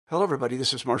Hello, everybody.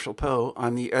 This is Marshall Poe.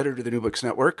 I'm the editor of the New Books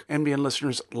Network. NBN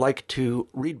listeners like to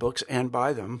read books and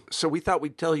buy them. So we thought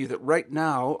we'd tell you that right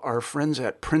now, our friends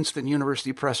at Princeton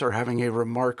University Press are having a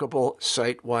remarkable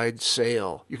site-wide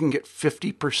sale. You can get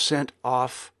 50%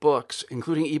 off books,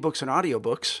 including ebooks and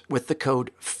audiobooks, with the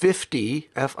code 50,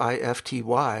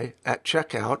 F-I-F-T-Y, at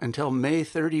checkout until May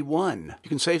 31. You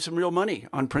can save some real money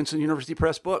on Princeton University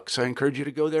Press books. I encourage you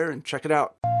to go there and check it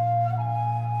out.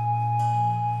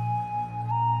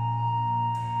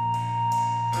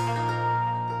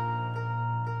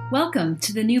 Welcome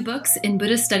to the New Books in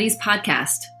Buddhist Studies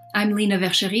podcast. I'm Lena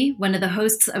Verchery, one of the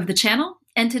hosts of the channel,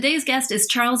 and today's guest is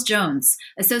Charles Jones,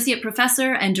 Associate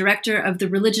Professor and Director of the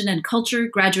Religion and Culture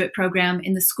Graduate Program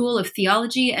in the School of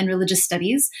Theology and Religious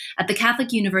Studies at the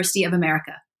Catholic University of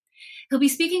America. He'll be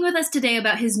speaking with us today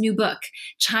about his new book,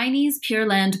 Chinese Pure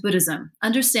Land Buddhism,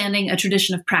 Understanding a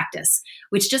Tradition of Practice,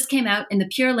 which just came out in the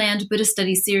Pure Land Buddhist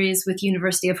Studies series with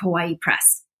University of Hawaii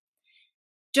Press.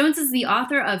 Jones is the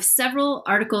author of several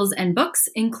articles and books,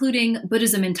 including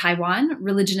Buddhism in Taiwan,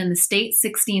 Religion in the State,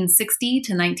 1660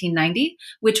 to 1990,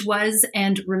 which was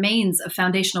and remains a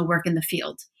foundational work in the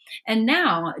field. And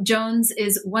now, Jones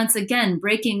is once again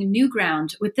breaking new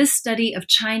ground with this study of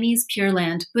Chinese Pure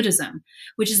Land Buddhism,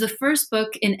 which is the first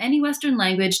book in any Western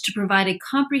language to provide a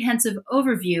comprehensive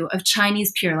overview of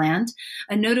Chinese Pure Land,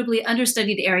 a notably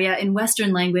understudied area in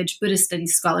Western language Buddhist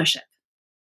studies scholarship.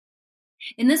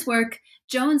 In this work,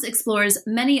 Jones explores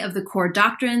many of the core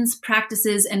doctrines,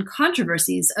 practices, and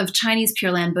controversies of Chinese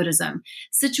Pure Land Buddhism,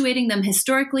 situating them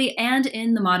historically and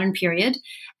in the modern period,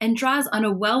 and draws on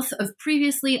a wealth of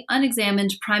previously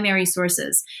unexamined primary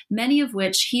sources, many of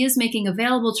which he is making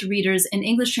available to readers in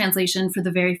English translation for the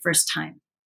very first time.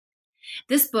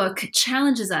 This book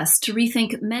challenges us to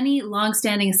rethink many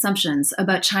long-standing assumptions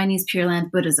about Chinese Pure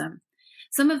Land Buddhism.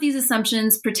 Some of these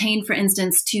assumptions pertain, for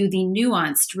instance, to the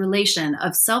nuanced relation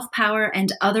of self-power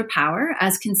and other power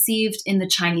as conceived in the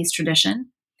Chinese tradition,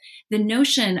 the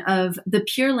notion of the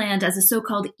Pure Land as a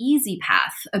so-called easy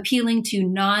path appealing to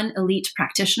non-elite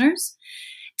practitioners,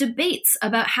 debates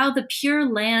about how the Pure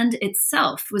Land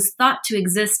itself was thought to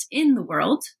exist in the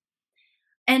world,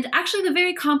 and actually the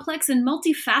very complex and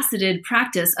multifaceted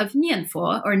practice of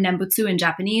Nianfo, or Nembutsu in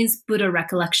Japanese, Buddha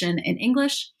recollection in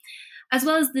English, as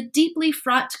well as the deeply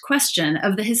fraught question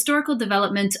of the historical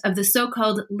development of the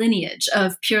so-called lineage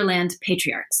of Pure Land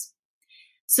patriarchs.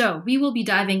 So we will be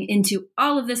diving into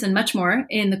all of this and much more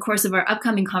in the course of our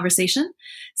upcoming conversation.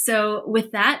 So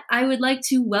with that, I would like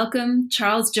to welcome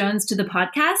Charles Jones to the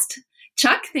podcast.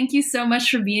 Chuck, thank you so much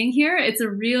for being here. It's a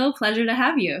real pleasure to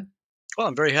have you. Well,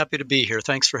 I'm very happy to be here.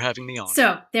 Thanks for having me on.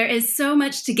 So there is so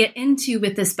much to get into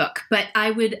with this book, but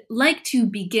I would like to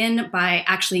begin by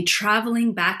actually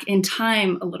traveling back in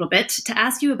time a little bit to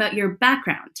ask you about your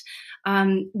background.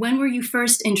 When were you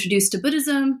first introduced to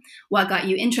Buddhism? What got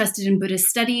you interested in Buddhist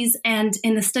studies and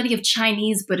in the study of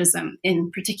Chinese Buddhism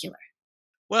in particular?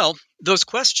 Well, those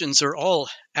questions are all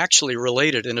actually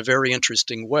related in a very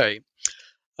interesting way.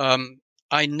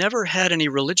 I never had any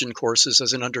religion courses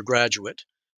as an undergraduate.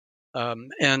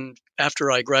 And after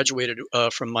I graduated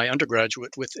from my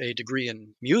undergraduate with a degree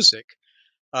in music,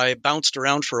 I bounced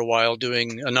around for a while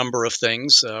doing a number of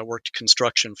things, worked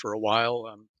construction for a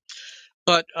while.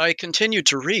 But I continued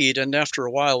to read, and after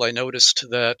a while I noticed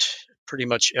that pretty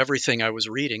much everything I was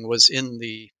reading was in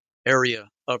the area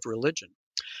of religion.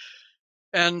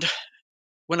 And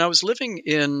when I was living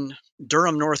in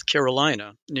Durham, North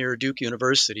Carolina, near Duke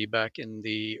University back in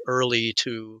the early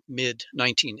to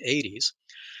mid-1980s,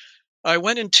 I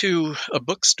went into a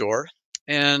bookstore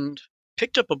and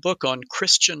picked up a book on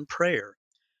Christian prayer.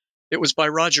 It was by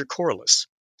Roger Corliss,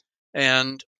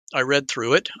 and I read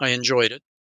through it. I enjoyed it.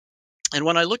 And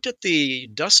when I looked at the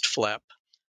dust flap,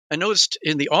 I noticed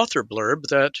in the author blurb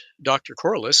that Dr.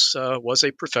 Corliss was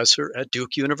a professor at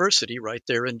Duke University right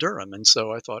there in Durham. And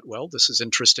so I thought, well, this is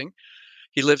interesting.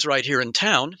 He lives right here in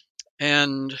town.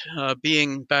 And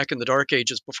being back in the dark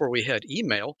ages before we had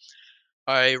email,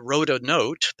 I wrote a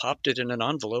note, popped it in an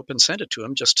envelope, and sent it to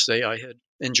him just to say I had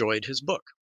enjoyed his book.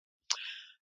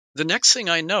 The next thing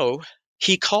I know,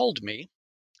 he called me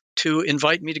to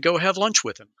invite me to go have lunch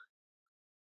with him.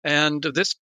 And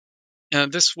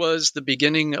this was the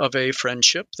beginning of a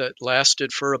friendship that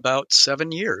lasted for about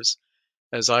 7 years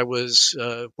as I was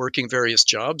working various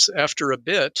jobs. After a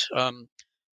bit,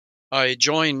 I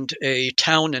joined a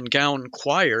town and gown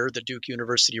choir that Duke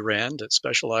University ran that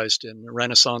specialized in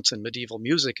Renaissance and medieval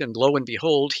music, and lo and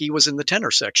behold, he was in the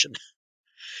tenor section.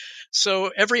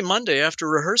 So every Monday after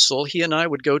rehearsal, he and I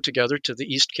would go together to the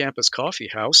East Campus Coffee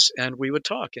House, and we would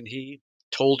talk, and he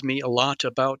told me a lot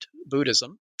about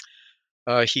Buddhism.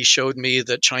 He showed me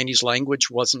that Chinese language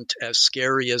wasn't as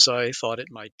scary as I thought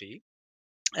it might be.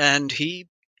 And he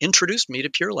introduced me to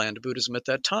Pure Land Buddhism at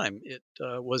that time. It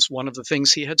was one of the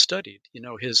things he had studied.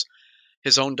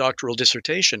 His own doctoral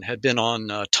dissertation had been on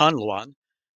Tanluan,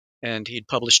 and he'd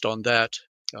published on that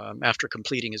after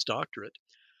completing his doctorate.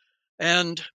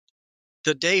 And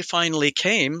the day finally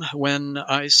came when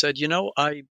I said,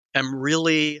 I am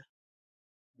really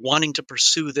wanting to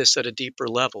pursue this at a deeper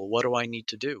level. What do I need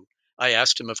to do? I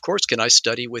asked him, of course, can I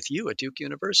study with you at Duke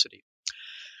University?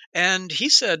 And he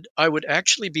said I would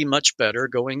actually be much better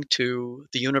going to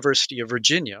the University of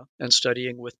Virginia and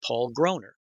studying with Paul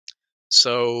Groner.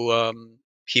 So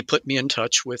he put me in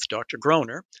touch with Dr.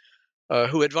 Groner,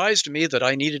 who advised me that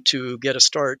I needed to get a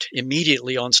start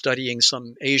immediately on studying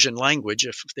some Asian language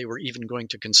if they were even going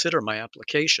to consider my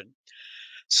application.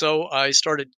 So I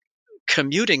started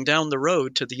commuting down the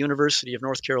road to the University of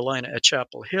North Carolina at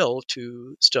Chapel Hill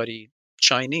to study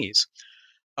Chinese.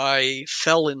 I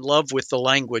fell in love with the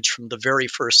language from the very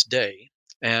first day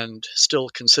and still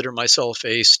consider myself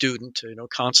a student,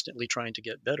 constantly trying to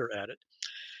get better at it.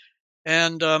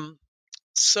 And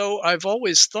so I've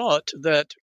always thought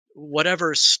that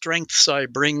whatever strengths I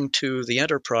bring to the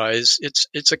enterprise,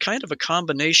 it's a kind of a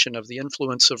combination of the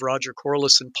influence of Roger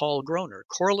Corliss and Paul Groner.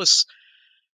 Corliss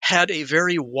had a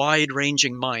very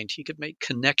wide-ranging mind. He could make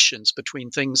connections between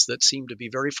things that seemed to be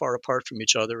very far apart from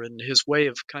each other, and his way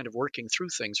of kind of working through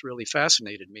things really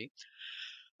fascinated me.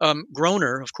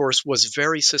 Groner, of course, was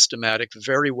very systematic,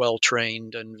 very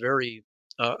well-trained, and very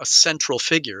a central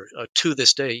figure to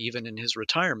this day, even in his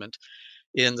retirement,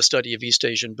 in the study of East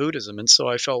Asian Buddhism. And so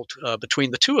I felt between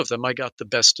the two of them, I got the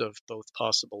best of both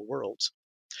possible worlds.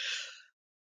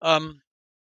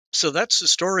 So that's the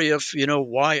story of,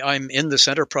 why I'm in this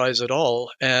enterprise at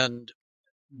all. And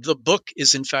the book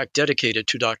is, in fact, dedicated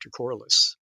to Dr.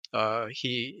 Corliss.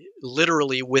 He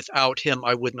literally, without him,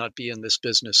 I would not be in this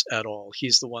business at all.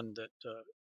 He's the one that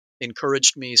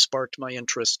encouraged me, sparked my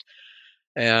interest,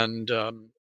 and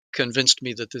convinced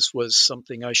me that this was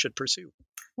something I should pursue.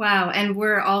 Wow. And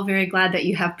we're all very glad that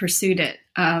you have pursued it.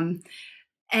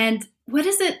 And what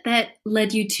is it that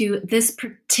led you to this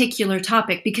particular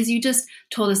topic? Because you just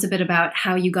told us a bit about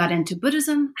how you got into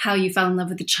Buddhism, how you fell in love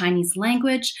with the Chinese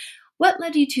language. What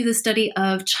led you to the study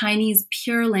of Chinese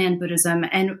Pure Land Buddhism?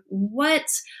 And what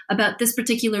about this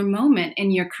particular moment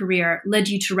in your career led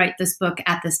you to write this book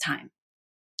at this time?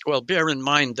 Well, bear in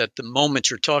mind that the moment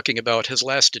you're talking about has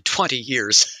lasted 20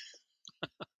 years.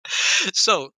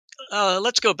 So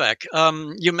let's go back.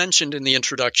 You mentioned in the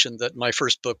introduction that my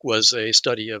first book was a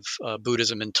study of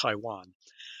Buddhism in Taiwan.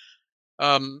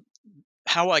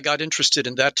 How I got interested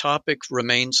in that topic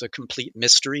remains a complete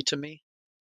mystery to me.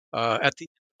 At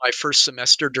my first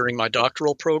semester during my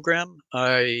doctoral program,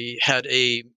 I had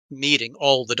a meeting,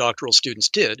 all the doctoral students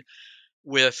did,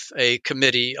 with a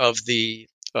committee of the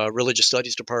religious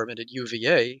studies department at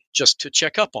UVA just to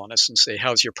check up on us and say,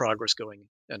 how's your progress going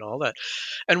and all that.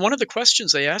 And one of the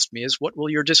questions they asked me is, what will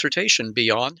your dissertation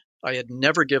be on? I had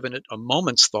never given it a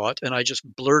moment's thought, and I just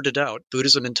blurted out,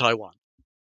 Buddhism in Taiwan.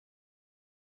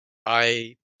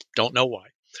 I don't know why,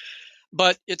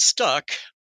 but it stuck.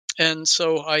 And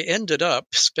so I ended up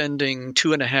spending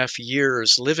 2.5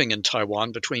 years living in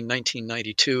Taiwan between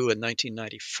 1992 and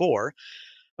 1994,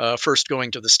 first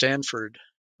going to the Stanford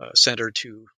Center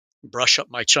to brush up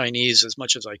my Chinese as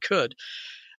much as I could,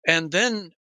 and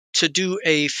then to do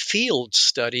a field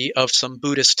study of some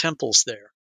Buddhist temples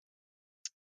there.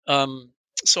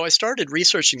 So I started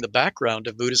researching the background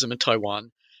of Buddhism in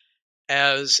Taiwan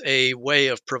as a way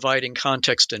of providing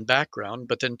context and background,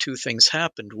 but then two things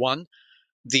happened. One,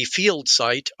 the field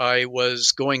site I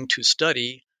was going to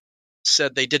study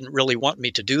said they didn't really want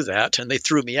me to do that, and they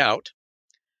threw me out.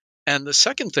 And the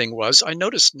second thing was, I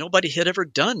noticed nobody had ever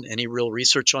done any real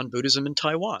research on Buddhism in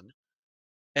Taiwan.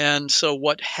 And so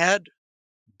what had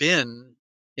been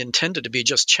intended to be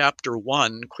just chapter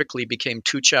 1 quickly became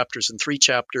 2 chapters and 3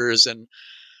 chapters. And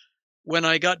when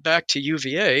I got back to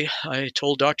UVA, I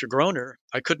told Dr. Groner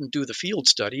I couldn't do the field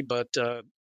study, but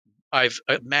I've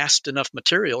amassed enough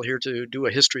material here to do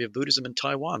a history of Buddhism in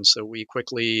Taiwan. So we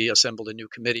quickly assembled a new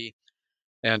committee,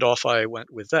 and off I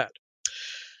went with that.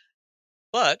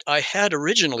 But I had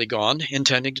originally gone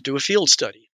intending to do a field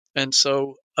study. And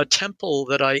so a temple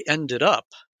that I ended up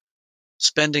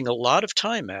spending a lot of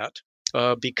time at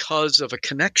because of a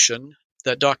connection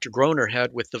that Dr. Groner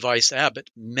had with the vice abbot.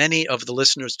 Many of the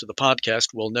listeners to the podcast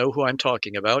will know who I'm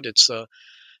talking about. It's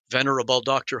Venerable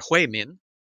Dr. Hui Min.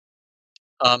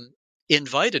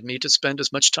 Invited me to spend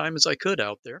as much time as I could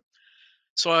out there.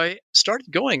 So I started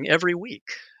going every week.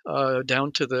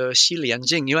 down to the Xilian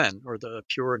Jingyuan, or the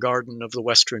Pure Garden of the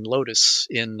Western Lotus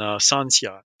in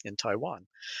Sanxia in Taiwan.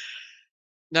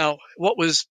 Now, what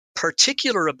was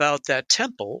particular about that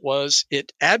temple was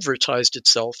it advertised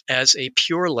itself as a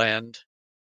Pure Land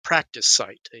practice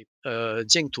site, a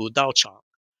Jingtu Daochang.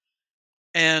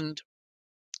 And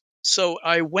so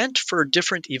I went for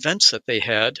different events that they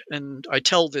had, and I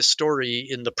tell this story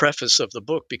in the preface of the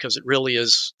book because it really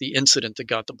is the incident that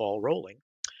got the ball rolling.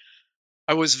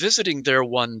 I was visiting there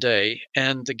one day,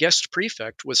 and the guest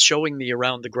prefect was showing me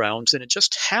around the grounds, and it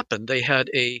just happened they had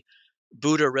a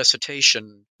Buddha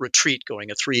recitation retreat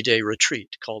going, a 3-day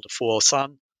retreat called a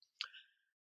Fuosan.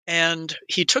 And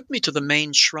he took me to the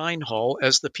main shrine hall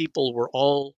as the people were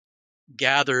all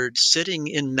gathered sitting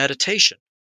in meditation,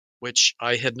 which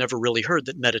I had never really heard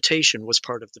that meditation was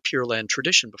part of the Pure Land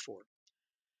tradition before.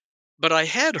 But I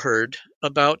had heard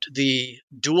about the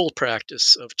dual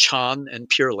practice of Chan and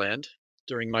Pure Land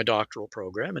during my doctoral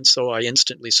program, and so I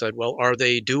instantly said, well, are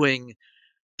they doing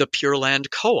the Pure Land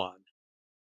koan?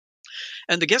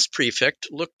 And the guest prefect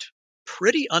looked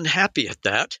pretty unhappy at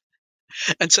that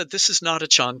and said, this is not a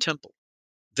Chan temple.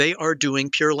 They are doing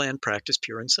Pure Land practice,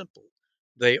 pure and simple.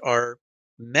 They are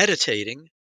meditating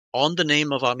on the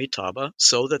name of Amitabha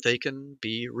so that they can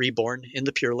be reborn in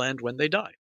the Pure Land when they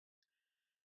die.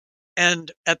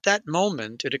 And at that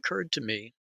moment, it occurred to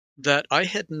me that I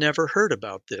had never heard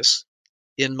about this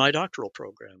in my doctoral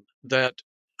program, that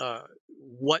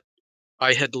what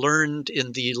I had learned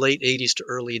in the late 80s to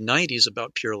early 90s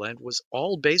about Pure Land was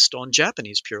all based on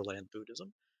Japanese Pure Land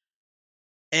Buddhism,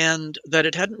 and that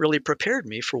it hadn't really prepared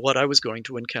me for what I was going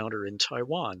to encounter in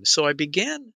Taiwan. So I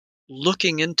began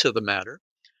looking into the matter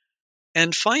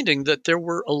and finding that there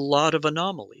were a lot of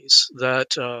anomalies,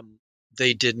 that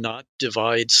they did not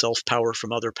divide self-power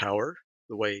from other power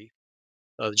the way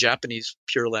the Japanese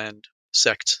Pure Land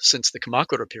sects since the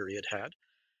Kamakura period had.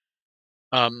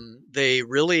 They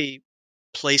really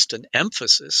placed an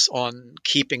emphasis on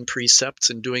keeping precepts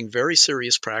and doing very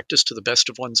serious practice to the best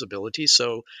of one's ability.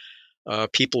 So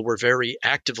people were very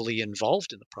actively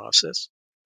involved in the process.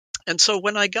 And so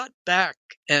when I got back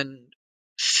and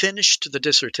finished the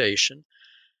dissertation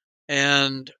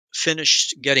and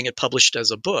finished getting it published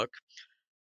as a book,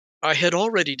 I had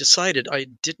already decided I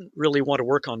didn't really want to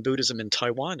work on Buddhism in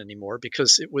Taiwan anymore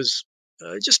because it was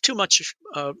just too much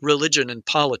religion and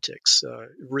politics,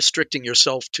 restricting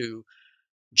yourself to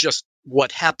just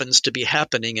what happens to be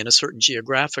happening in a certain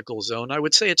geographical zone. I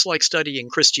would say it's like studying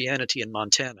Christianity in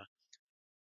Montana.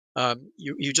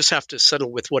 You just have to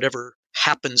settle with whatever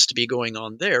happens to be going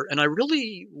on there. And I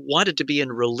really wanted to be in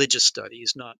religious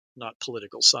studies, not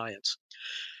political science.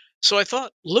 So I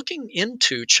thought looking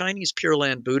into Chinese Pure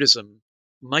Land Buddhism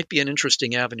might be an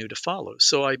interesting avenue to follow.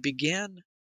 So I began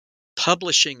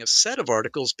publishing a set of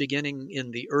articles beginning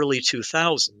in the early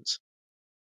 2000s,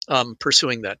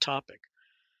 pursuing that topic.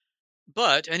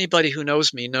 But anybody who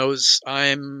knows me knows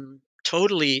I'm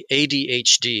totally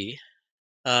ADHD.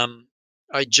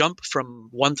 I jump from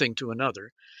one thing to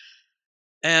another.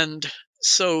 And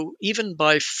so even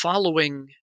by following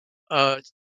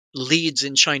leads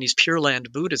in Chinese Pure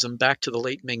Land Buddhism back to the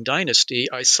late Ming Dynasty,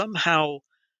 I somehow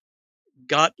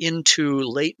got into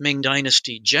late Ming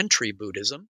Dynasty gentry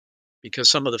Buddhism, because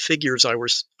some of the figures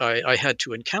I had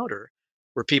to encounter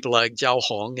were people like Jiao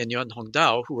Hong and Yuan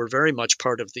Hongdao, who were very much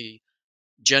part of the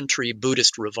gentry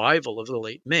Buddhist revival of the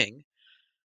late Ming.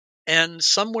 And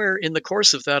somewhere in the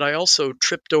course of that, I also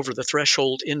tripped over the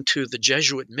threshold into the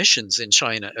Jesuit missions in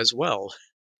China as well.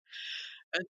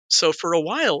 And so for a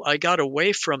while, I got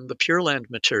away from the Pure Land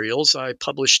materials. I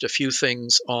published a few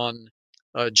things on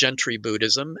gentry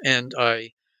Buddhism, and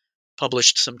I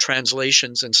published some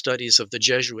translations and studies of the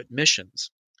Jesuit missions.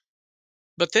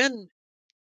 But then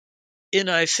in,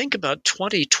 I think, about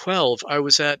 2012, I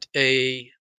was at a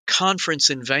conference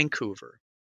in Vancouver.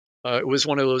 It was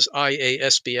one of those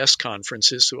IASBS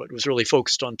conferences, so it was really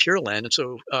focused on Pure Land. And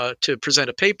so to present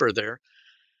a paper there,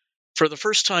 for the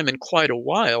first time in quite a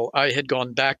while, I had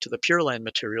gone back to the Pure Land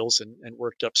materials and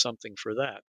worked up something for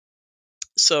that.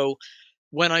 So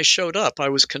when I showed up, I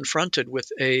was confronted with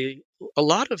a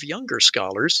lot of younger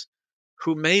scholars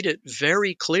who made it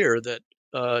very clear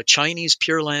that Chinese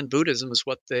Pure Land Buddhism is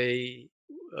what they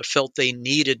felt they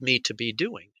needed me to be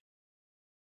doing.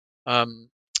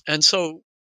 And so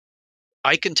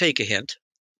I can take a hint,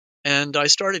 and I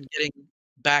started getting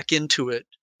back into it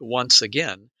once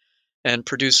again and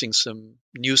producing some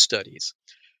new studies.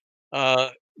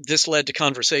 This led to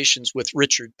conversations with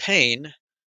Richard Payne,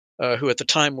 who at the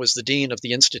time was the dean of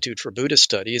the Institute for Buddhist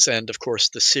Studies and, of course,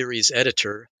 the series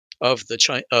editor of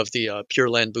the Pure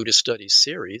Land Buddhist Studies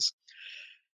series.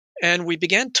 And we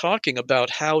began talking about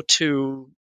how to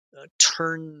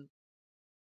turn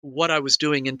what I was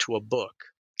doing into a book.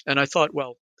 And I thought,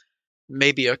 well,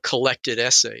 maybe a collected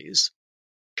essays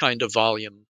kind of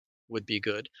volume would be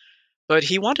good. But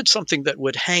he wanted something that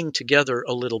would hang together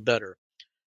a little better.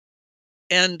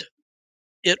 And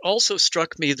it also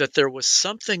struck me that there was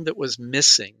something that was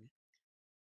missing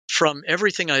from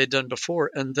everything I had done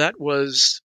before, and that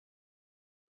was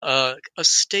a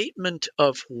statement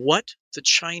of what the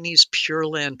Chinese Pure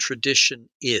Land tradition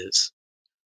is.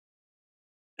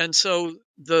 And so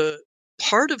the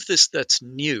part of this that's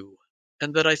new,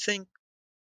 and that I think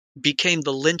became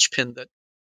the linchpin that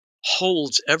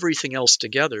holds everything else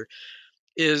together,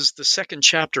 is the second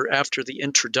chapter after the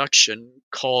introduction,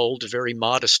 called very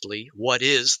modestly, What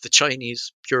is the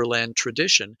Chinese Pure Land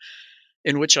Tradition?,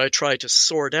 in which I try to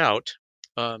sort out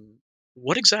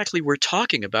what exactly we're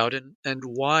talking about and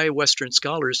why Western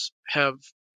scholars have,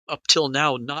 up till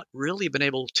now, not really been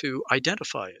able to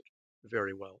identify it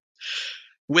very well.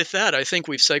 With that, I think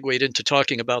we've segued into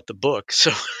talking about the book.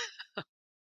 So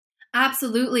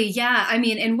Absolutely. Yeah. I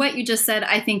mean, in what you just said,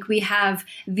 I think we have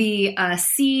the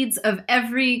seeds of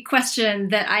every question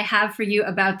that I have for you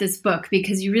about this book,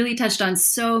 because you really touched on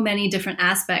so many different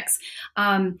aspects.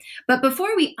 But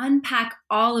before we unpack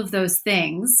all of those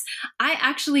things, I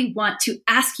actually want to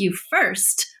ask you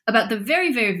first about the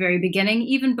very, very, very beginning,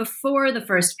 even before the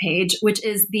first page, which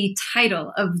is the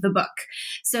title of the book.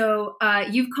 So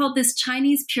you've called this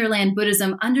Chinese Pure Land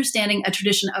Buddhism, Understanding a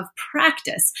Tradition of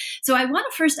Practice. So I want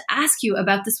to first ask you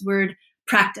about this word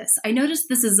practice. I noticed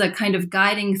this is a kind of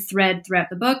guiding thread throughout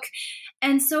the book.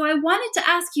 And so I wanted to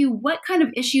ask you what kind of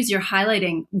issues you're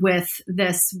highlighting with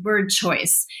this word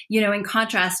choice, in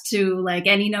contrast to like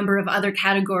any number of other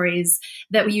categories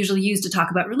that we usually use to talk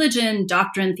about religion,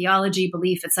 doctrine, theology,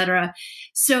 belief, etc.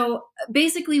 So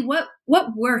basically, what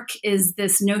work is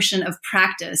this notion of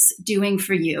practice doing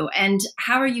for you, and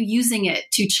how are you using it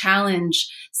to challenge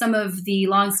some of the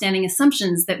longstanding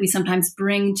assumptions that we sometimes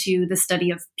bring to the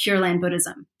study of Pure Land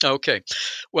Buddhism? Okay.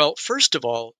 Well, first of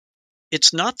all,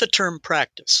 it's not the term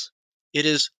practice. It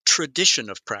is tradition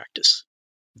of practice.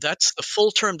 That's the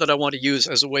full term that I want to use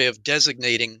as a way of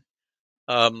designating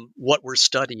what we're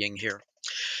studying here.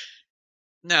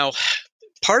 Now,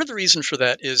 part of the reason for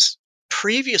that is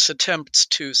previous attempts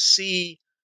to see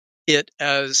it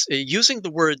as using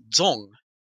the word zong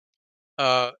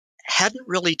hadn't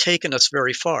really taken us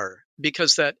very far,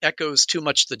 because that echoes too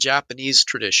much the Japanese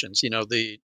traditions.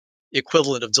 The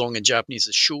equivalent of zong in Japanese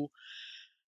is shu.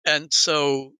 And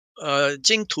so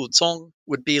Jingtu Zong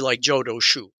would be like Jodo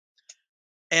Shu.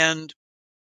 And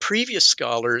previous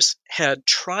scholars had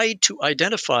tried to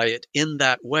identify it in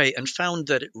that way and found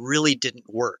that it really didn't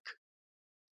work.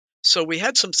 So we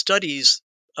had some studies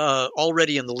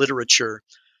already in the literature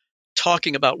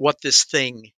talking about what this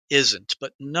thing isn't,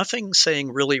 but nothing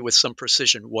saying really with some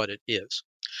precision what it is.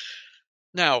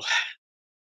 Now,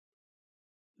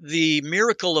 the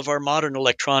miracle of our modern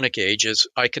electronic age is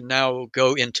I can now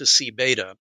go into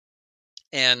CBeta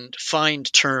and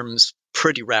find terms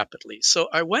pretty rapidly. So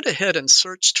I went ahead and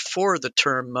searched for the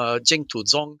term Jingtu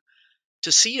Zong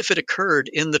to see if it occurred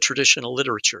in the traditional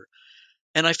literature.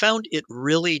 And I found it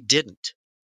really didn't.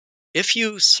 If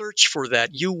you search for that,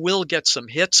 you will get some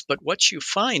hits, but what you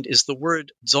find is the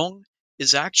word Zong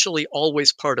is actually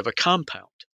always part of a compound,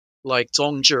 like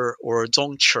Zongzhi or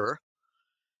Zongchi.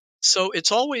 So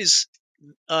it's always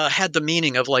had the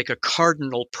meaning of like a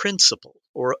cardinal principle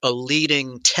or a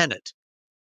leading tenet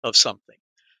of something.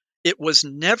 It was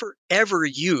never, ever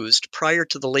used prior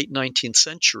to the late 19th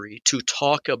century to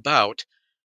talk about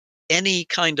any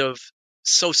kind of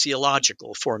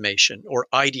sociological formation or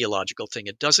ideological thing.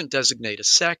 It doesn't designate a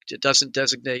sect. It doesn't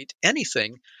designate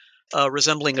anything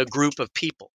resembling a group of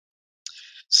people.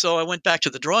 So I went back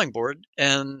to the drawing board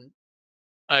and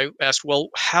I asked, well,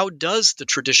 how does the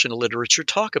traditional literature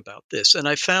talk about this? And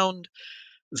I found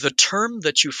the term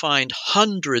that you find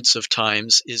hundreds of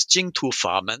times is Jingtu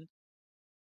Famen.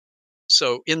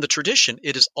 So in the tradition,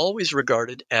 it is always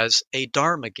regarded as a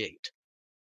Dharma gate.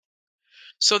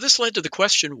 So this led to the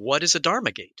question, what is a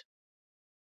Dharma gate?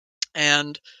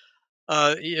 And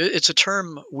it's a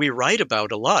term we write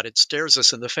about a lot. It stares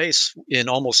us in the face in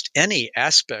almost any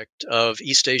aspect of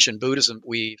East Asian Buddhism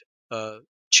we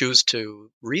choose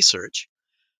to research.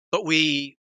 But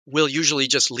we will usually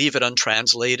just leave it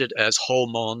untranslated as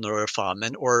Homon or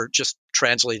Famen, or just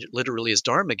translate it literally as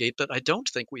Dharma gate, but I don't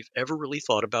think we've ever really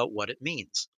thought about what it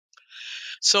means.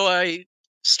 So I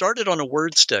started on a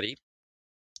word study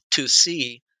to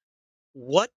see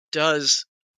what does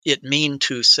it mean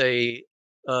to say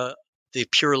the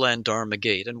Pure Land Dharma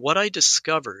gate. And what I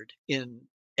discovered in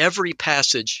every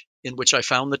passage in which I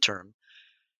found the term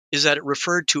is that it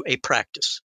referred to a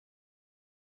practice.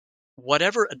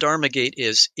 Whatever a Dharmagate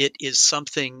is, it is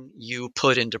something you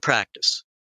put into practice.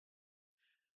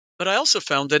 But I also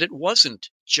found that it wasn't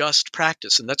just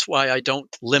practice, and that's why I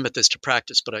don't limit this to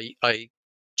practice, but I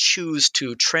choose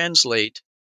to translate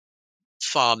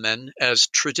Famen as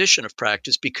tradition of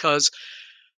practice, because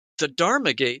the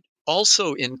Dharmagate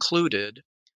also included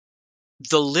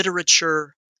the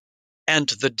literature and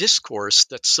the discourse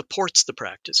that supports the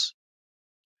practice.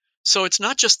 So it's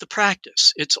not just the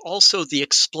practice, it's also the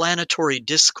explanatory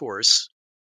discourse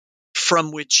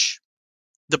from which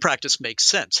the practice makes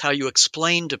sense, how you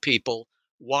explain to people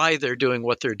why they're doing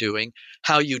what they're doing,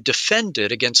 how you defend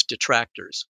it against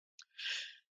detractors.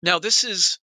 Now, this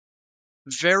is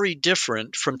very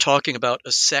different from talking about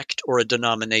a sect or a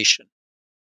denomination.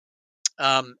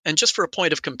 And just for a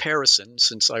point of comparison,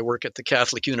 since I work at the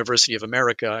Catholic University of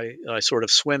America, I sort of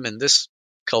swim in this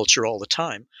culture all the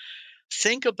time.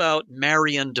 Think about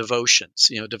Marian devotions,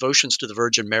 devotions to the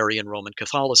Virgin Mary in Roman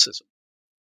Catholicism.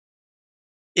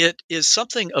 It is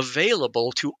something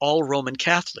available to all Roman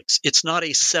Catholics. It's not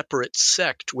a separate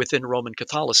sect within Roman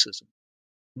Catholicism.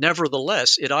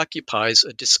 Nevertheless, it occupies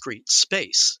a discrete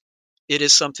space. It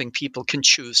is something people can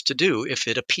choose to do if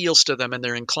it appeals to them and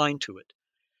they're inclined to it.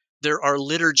 There are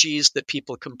liturgies that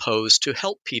people compose to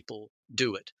help people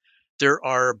do it. There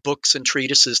are books and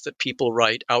treatises that people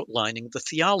write outlining the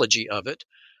theology of it.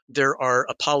 There are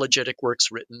apologetic works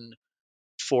written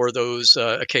for those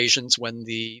occasions when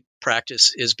the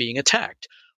practice is being attacked.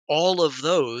 All of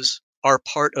those are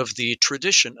part of the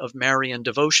tradition of Marian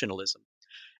devotionalism.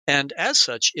 And as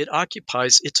such, it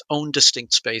occupies its own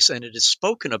distinct space, and it is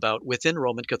spoken about within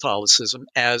Roman Catholicism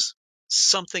as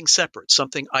something separate,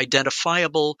 something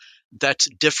identifiable that's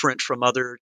different from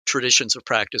other traditions of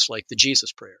practice like the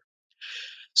Jesus prayer.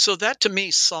 So that to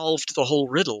me solved the whole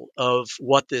riddle of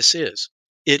what this is.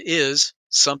 It is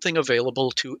something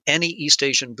available to any East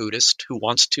Asian Buddhist who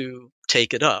wants to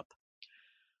take it up.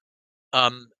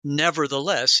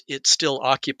 Nevertheless, it still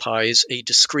occupies a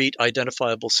discrete,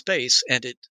 identifiable space, and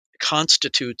it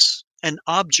constitutes an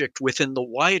object within the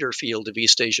wider field of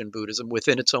East Asian Buddhism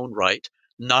within its own right,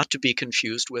 not to be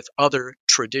confused with other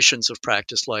traditions of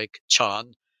practice like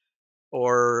Chan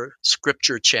or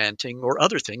scripture chanting or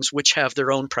other things which have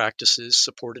their own practices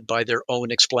supported by their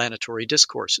own explanatory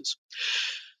discourses.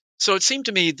 So it seemed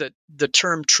to me that the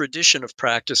term tradition of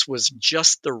practice was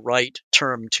just the right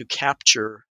term to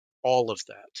capture all of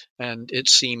that. And it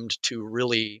seemed to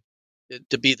really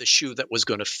to be the shoe that was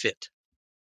going to fit.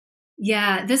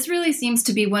 Yeah, this really seems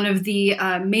to be one of the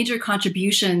major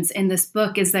contributions in this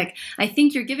book, is that I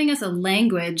think you're giving us a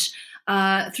language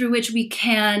through which we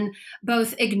can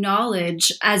both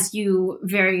acknowledge, as you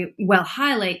very well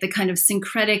highlight, the kind of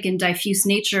syncretic and diffuse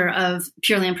nature of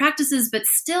Pure Land practices, but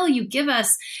still you give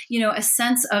us, a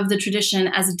sense of the tradition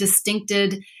as a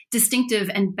distinctive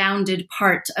and bounded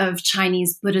part of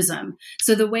Chinese Buddhism.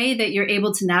 So the way that you're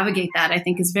able to navigate that, I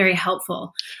think, is very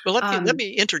helpful. Well, let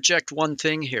me interject one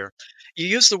thing here. You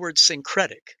use the word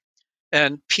syncretic,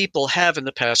 and people have in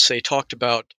the past, say, talked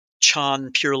about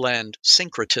Chan Pure Land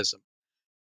syncretism.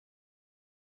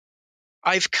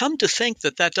 I've come to think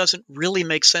that that doesn't really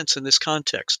make sense in this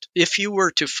context. If you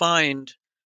were to find,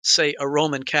 say, a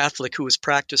Roman Catholic who was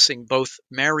practicing both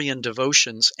Marian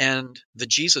devotions and the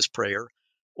Jesus prayer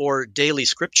or daily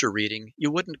scripture reading,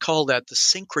 you wouldn't call that the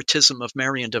syncretism of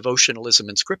Marian devotionalism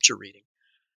and scripture reading.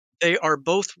 They are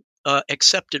both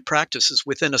accepted practices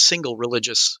within a single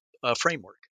religious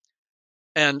framework.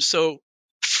 And so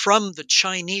from the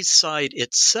Chinese side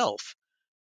itself,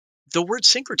 the word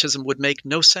syncretism would make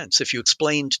no sense if you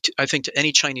explained, to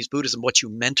any Chinese Buddhism what you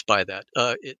meant by that,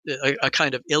 a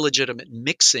kind of illegitimate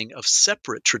mixing of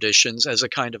separate traditions as a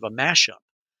kind of a mashup.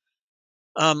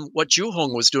 What Zhu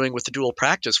Hong was doing with the dual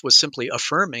practice was simply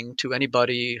affirming to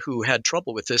anybody who had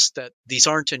trouble with this that these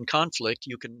aren't in conflict.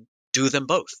 You can do them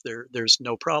both. There's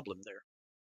no problem there.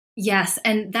 Yes,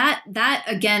 and that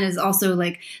again is also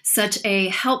like such a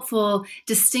helpful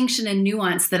distinction and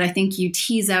nuance that I think you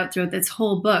tease out throughout this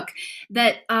whole book.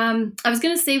 That I was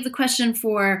going to save the question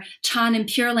for Chan and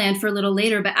Pure Land for a little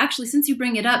later, but actually, since you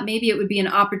bring it up, maybe it would be an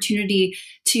opportunity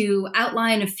to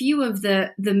outline a few of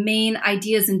the main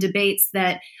ideas and debates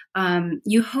that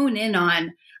you hone in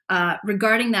on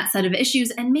regarding that set of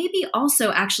issues, and maybe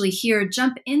also actually here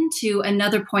jump into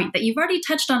another point that you've already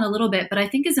touched on a little bit, but I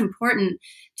think is important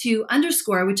to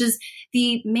underscore, which is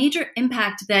the major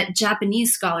impact that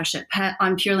Japanese scholarship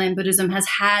on Pure Land Buddhism has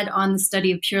had on the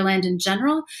study of Pure Land in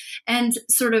general, and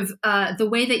sort of the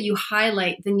way that you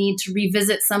highlight the need to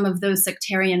revisit some of those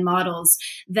sectarian models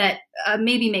that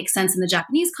maybe make sense in the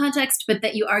Japanese context, but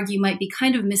that you argue might be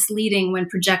kind of misleading when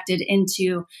projected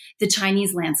into the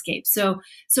Chinese landscape. So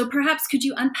perhaps could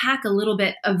you unpack a little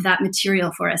bit of that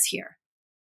material for us here?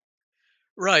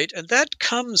 Right, and that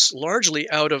comes largely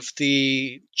out of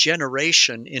the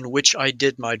generation in which I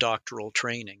did my doctoral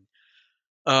training.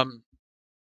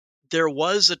 There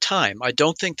was a time, I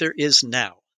don't think there is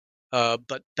now,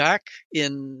 but back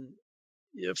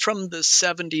from the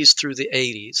 70s through the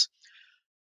 80s,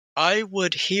 I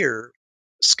would hear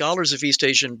scholars of East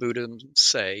Asian Buddhism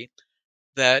say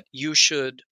that you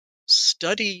should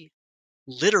study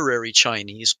literary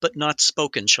Chinese, but not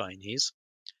spoken Chinese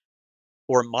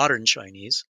or modern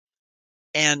Chinese,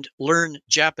 and learn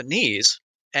Japanese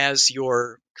as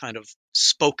your kind of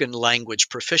spoken language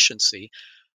proficiency.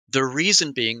 The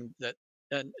reason being that,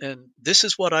 and this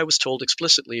is what I was told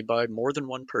explicitly by more than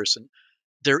one person,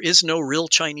 there is no real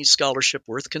Chinese scholarship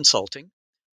worth consulting.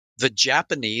 The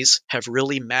Japanese have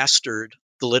really mastered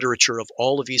the literature of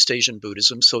all of East Asian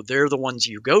Buddhism, so they're the ones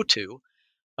you go to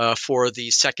for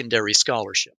the secondary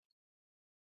scholarship.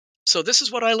 So this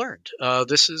is what I learned.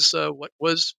 This is what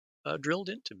was drilled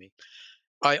into me.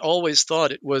 I always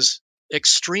thought it was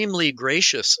extremely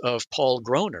gracious of Paul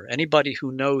Groner. Anybody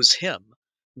who knows him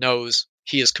knows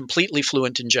he is completely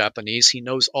fluent in Japanese. He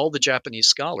knows all the Japanese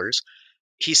scholars.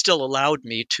 He still allowed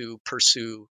me to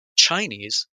pursue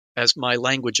Chinese as my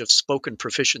language of spoken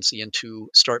proficiency and to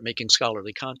start making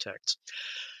scholarly contacts.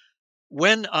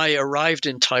 When I arrived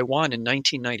in Taiwan in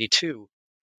 1992,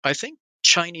 I think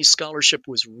Chinese scholarship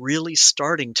was really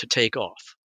starting to take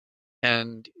off.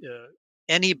 And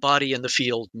anybody in the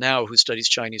field now who studies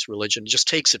Chinese religion just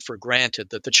takes it for granted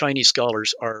that the Chinese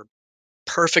scholars are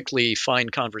perfectly fine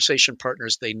conversation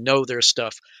partners. They know their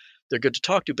stuff. They're good to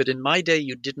talk to. But in my day,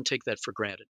 you didn't take that for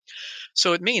granted.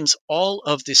 So it means all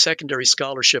of the secondary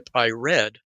scholarship I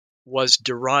read was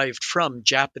derived from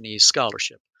Japanese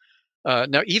scholarship.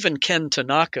 Now, even Ken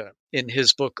Tanaka, in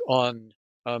his book on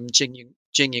Jingying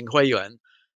Huiyuan,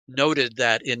 noted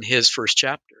that in his first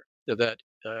chapter, that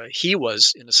he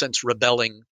was, in a sense,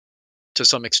 rebelling to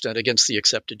some extent against the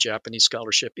accepted Japanese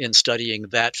scholarship in studying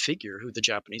that figure who the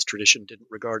Japanese tradition didn't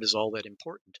regard as all that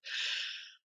important.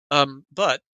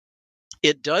 But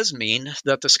it does mean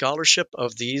that the scholarship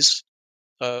of these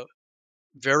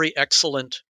very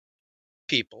excellent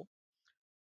people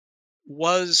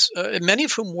was, many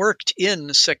of whom worked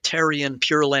in sectarian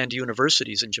Pure Land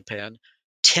universities in Japan,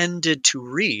 tended to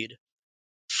read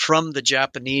from the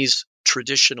Japanese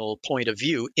traditional point of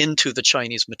view into the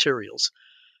Chinese materials.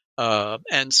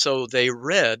 And so they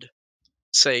read,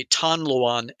 say, Tan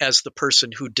Luan as the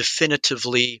person who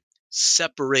definitively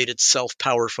separated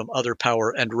self-power from other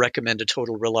power and recommended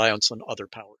total reliance on other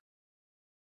power.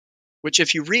 Which,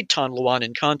 if you read Tan Luan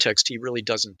in context, he really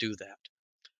doesn't do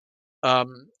that.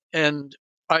 And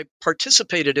I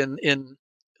participated in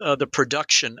the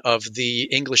production of the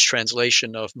English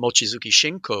translation of Mochizuki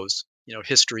Shinko's,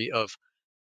 history of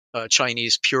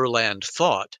Chinese Pure Land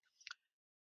thought.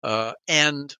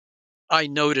 And I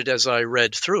noted as I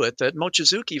read through it that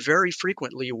Mochizuki very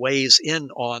frequently weighs in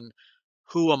on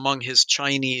who among his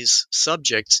Chinese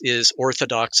subjects is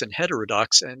orthodox and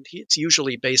heterodox, and it's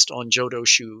usually based on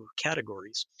Jodoshu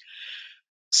categories.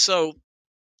 So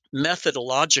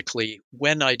methodologically,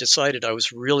 when I decided I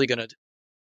was really going to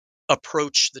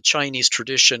approach the Chinese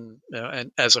tradition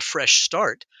and as a fresh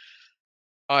start,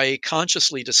 I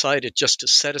consciously decided just to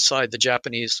set aside the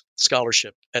Japanese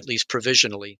scholarship, at least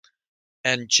provisionally,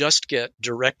 and just get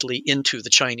directly into the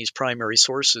Chinese primary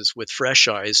sources with fresh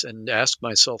eyes and ask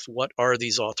myself, what are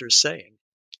these authors saying,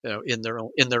 in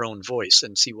their own voice,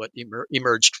 and see what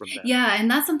emerged from that. Yeah, and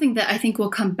that's something that I think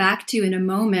we'll come back to in a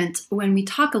moment when we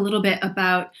talk a little bit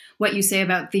about what you say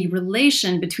about the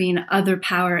relation between other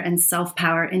power and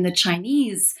self-power in the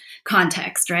Chinese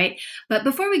context, right? But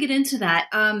before we get into that,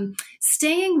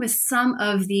 staying with some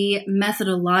of the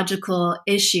methodological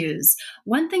issues,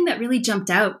 one thing that really jumped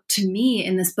out to me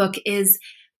in this book is,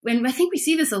 when I think we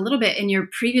see this a little bit in your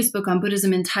previous book on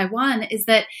Buddhism in Taiwan, is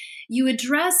that you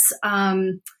address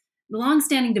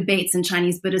longstanding debates in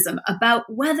Chinese Buddhism about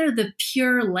whether the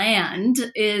Pure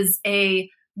Land is a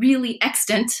really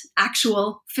extant,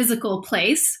 actual physical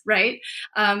place, right?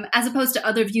 As opposed to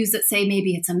other views that say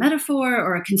maybe it's a metaphor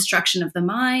or a construction of the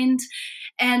mind.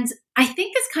 And I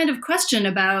think this kind of question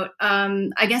about,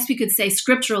 I guess we could say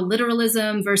scriptural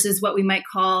literalism versus what we might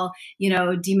call,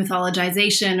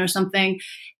 demythologization or something,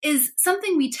 is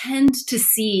something we tend to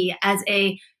see as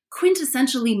a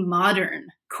quintessentially modern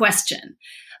question.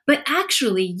 But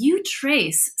actually, you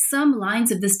trace some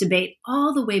lines of this debate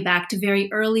all the way back to very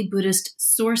early Buddhist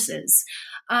sources.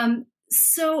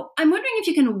 So I'm wondering if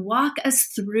you can walk us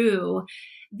through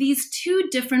these two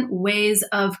different ways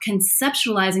of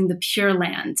conceptualizing the Pure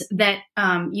Land that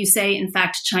you say, in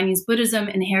fact, Chinese Buddhism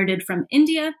inherited from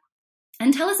India,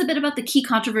 and tell us a bit about the key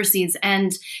controversies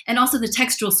and also the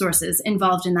textual sources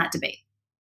involved in that debate.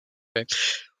 Okay.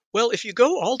 Well, if you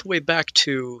go all the way back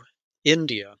to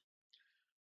India,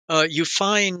 you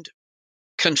find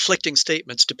conflicting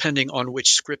statements depending on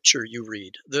which scripture you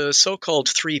read. The so-called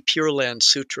three Pure Land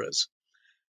Sutras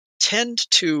tend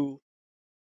to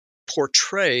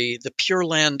portray the Pure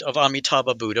Land of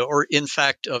Amitabha Buddha, or in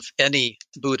fact of any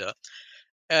Buddha,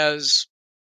 as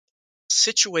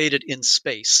situated in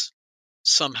space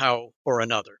somehow or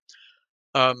another.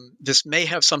 This may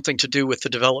have something to do with the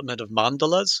development of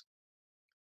mandalas,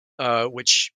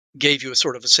 which gave you a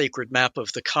sort of a sacred map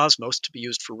of the cosmos to be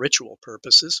used for ritual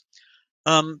purposes.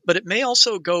 But it may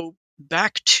also go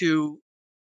back to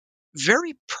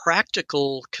very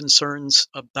practical concerns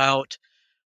about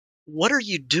what are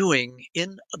you doing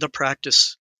in the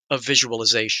practice of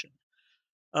visualization?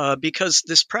 Because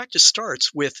this practice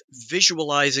starts with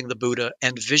visualizing the Buddha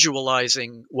and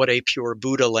visualizing what a pure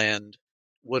Buddha land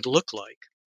would look like.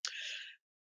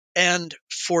 And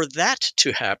for that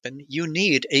to happen, you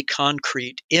need a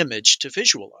concrete image to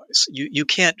visualize. You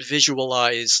can't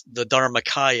visualize the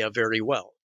Dharmakaya very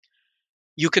well.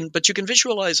 But you can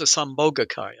visualize a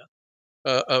Sambhogakaya,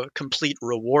 a complete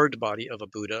reward body of a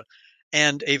Buddha,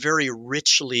 and a very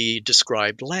richly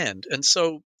described land. And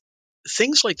so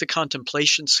things like the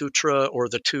Contemplation Sutra or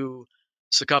the two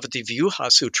Sakavati Vyuha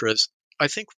Sutras, I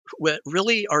think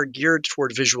really are geared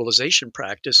toward visualization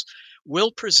practice,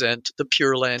 will present the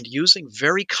Pure Land using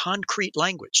very concrete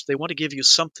language. They want to give you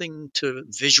something to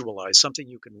visualize, something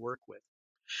you can work with.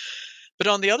 But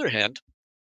on the other hand,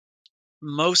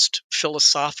 most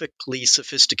philosophically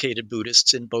sophisticated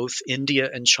Buddhists in both India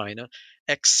and China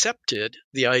accepted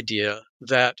the idea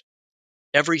that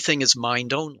everything is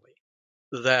mind only,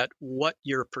 that what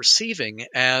you're perceiving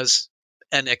as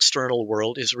an external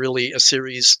world is really a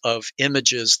series of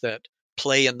images that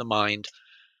play in the mind,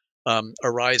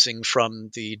 arising from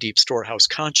the deep storehouse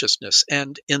consciousness,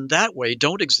 and in that way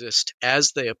don't exist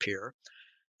as they appear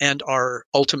and are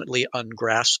ultimately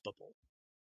ungraspable.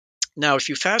 Now, if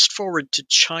you fast forward to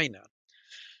China,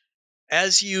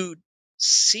 as you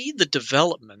see the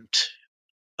development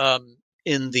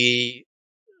in the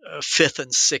 5th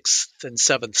and 6th and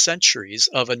 7th centuries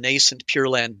of a nascent Pure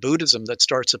Land Buddhism that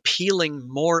starts appealing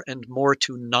more and more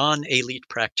to non-elite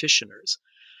practitioners,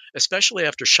 especially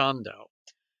after Shandao,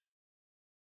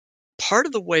 part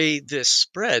of the way this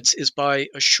spreads is by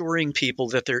assuring people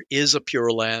that there is a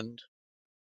Pure Land,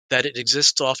 that it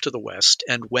exists off to the west,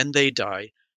 and when they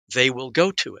die, they will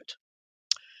go to it.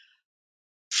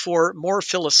 For more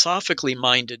philosophically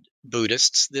minded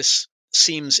Buddhists, this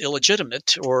seems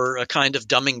illegitimate or a kind of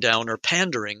dumbing down or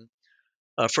pandering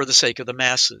for the sake of the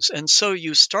masses. And so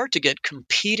you start to get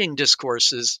competing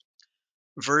discourses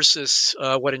versus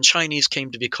what in Chinese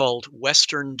came to be called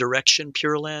Western Direction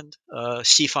Pure Land,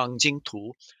 Xifang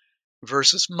Jingtu,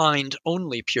 versus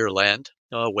mind-only Pure Land,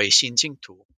 Weixin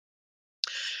Jingtu.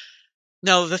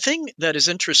 Now, the thing that is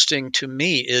interesting to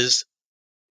me is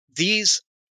these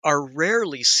are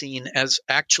rarely seen as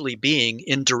actually being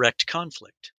in direct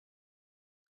conflict.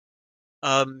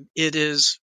 It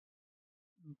is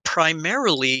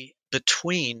primarily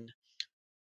between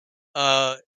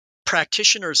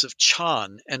practitioners of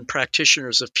Chan and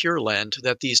practitioners of Pure Land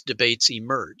that these debates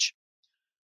emerge.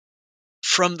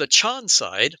 From the Chan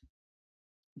side,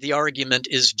 the argument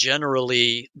is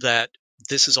generally that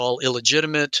this is all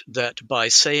illegitimate, that by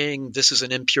saying this is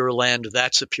an impure land,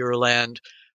 that's a pure land,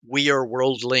 we are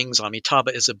worldlings,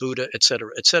 Amitabha is a Buddha, etc.,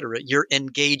 you're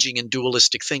engaging in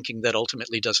dualistic thinking that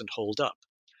ultimately doesn't hold up.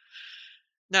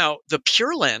 Now, the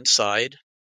Pure Land side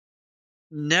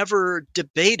never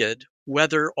debated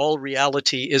whether all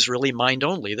reality is really mind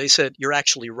only. They said, you're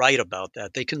actually right about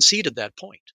that. They conceded that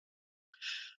point.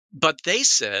 But they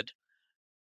said,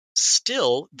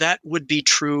 still, that would be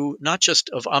true not just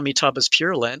of Amitabha's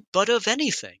Pure Land, but of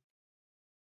anything.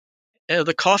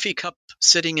 The coffee cup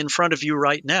sitting in front of you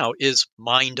right now is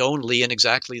mind only in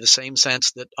exactly the same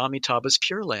sense that Amitabha's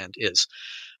Pure Land is.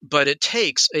 But it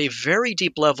takes a very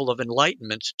deep level of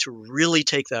enlightenment to really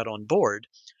take that on board.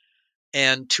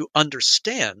 and to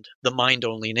understand the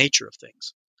mind-only nature of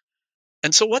things.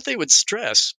 And so what they would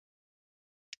stress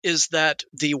is that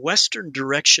the Western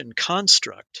direction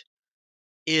construct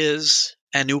is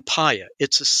an upaya.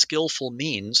 It's a skillful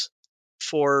means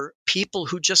for people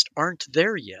who just aren't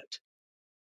there yet.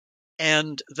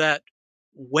 And that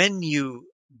when you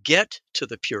get to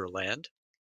the Pure Land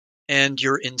and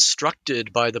you're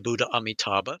instructed by the Buddha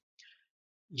Amitabha,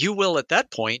 you will at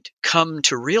that point come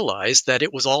to realize that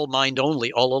it was all mind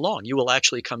only all along. You will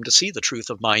actually come to see the truth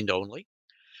of mind only.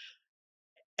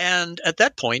 And at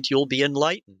that point, you'll be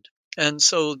enlightened. And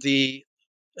so the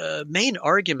main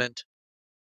argument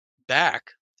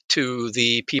back to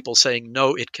the people saying,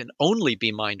 no, it can only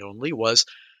be mind only, was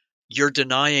you're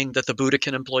denying that the Buddha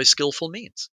can employ skillful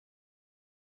means.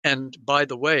 And by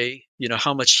the way,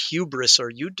 how much hubris are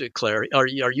you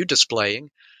displaying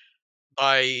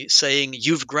by saying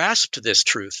you've grasped this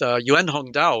truth? Yuan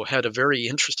Hongdao had a very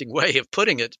interesting way of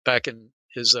putting it back in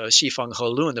his Xifang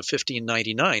Helun of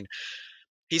 1599.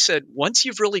 He said, once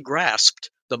you've really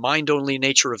grasped the mind-only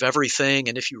nature of everything,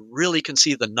 and if you really can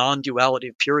see the non-duality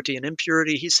of purity and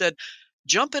impurity, he said,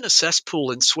 jump in a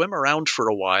cesspool and swim around for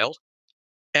a while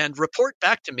and report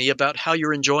back to me about how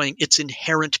you're enjoying its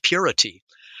inherent purity.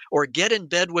 Or get in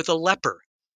bed with a leper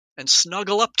and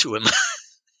snuggle up to him.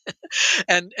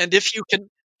 and if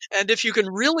you can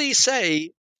really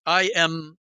say, I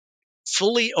am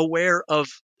fully aware of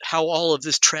how all of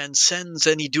this transcends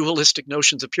any dualistic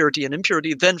notions of purity and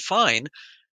impurity, then fine,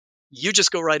 you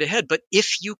just go right ahead. But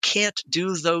if you can't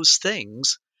do those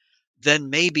things, then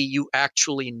maybe you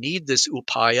actually need this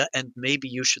upaya, and maybe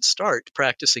you should start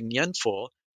practicing Nianfo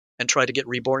and try to get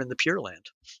reborn in the Pure Land.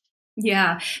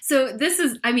 Yeah. So this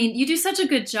is, you do such a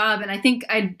good job. And I think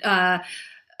I'd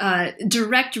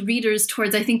direct readers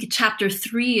towards, I think chapter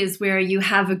 3 is where you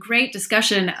have a great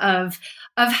discussion of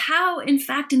how, in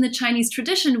fact, in the Chinese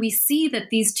tradition, we see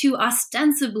that these two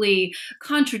ostensibly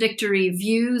contradictory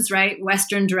views, right,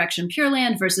 Western direction Pure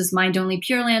Land versus mind-only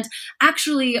Pure Land,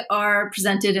 actually are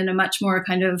presented in a much more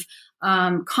kind of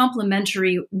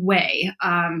complementary way.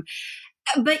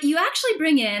 But you actually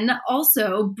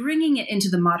bringing it into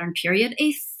the modern period,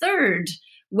 a third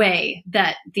way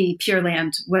that the Pure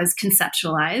Land was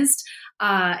conceptualized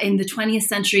in the 20th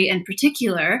century in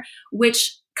particular,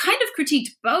 which kind of critiqued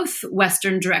both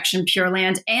Western direction Pure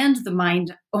Land and the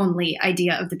mind-only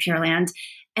idea of the Pure Land,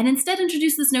 and instead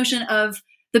introduced this notion of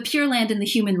the Pure Land in the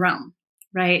human realm,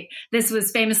 right? This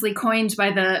was famously coined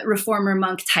by the reformer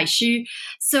monk Taixu.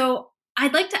 So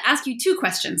I'd like to ask you two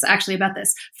questions actually about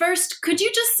this. First, could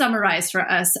you just summarize for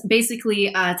us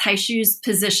basically Taixu's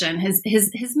position,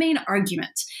 his main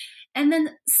argument? And then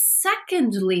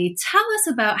secondly, tell us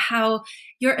about how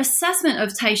your assessment of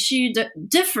Taixu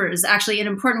differs actually in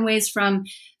important ways from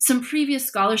some previous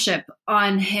scholarship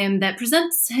on him that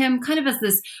presents him kind of as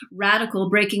this radical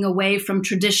breaking away from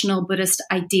traditional Buddhist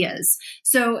ideas.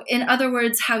 So in other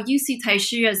words, how you see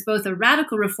Taixu as both a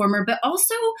radical reformer, but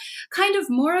also kind of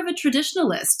more of a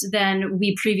traditionalist than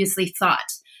we previously thought.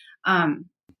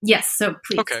 Yes, so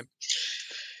please. Okay.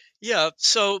 Yeah,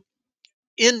 so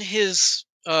in his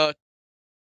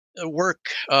work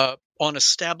on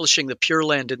establishing the Pure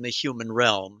Land in the human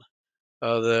realm,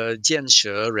 the Jianshe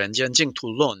Renjian Jingtu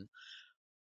Lun,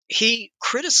 he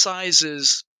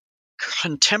criticizes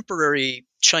contemporary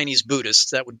Chinese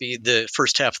Buddhists, that would be the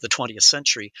first half of the 20th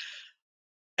century,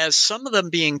 as some of them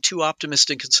being too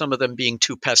optimistic and some of them being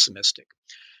too pessimistic.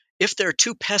 If they're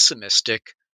too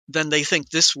pessimistic, then they think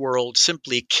this world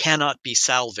simply cannot be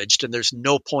salvaged, and there's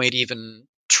no point even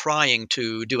trying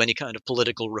to do any kind of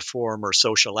political reform or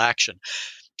social action.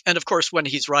 And of course, when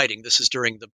he's writing, this is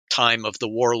during the time of the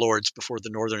warlords before the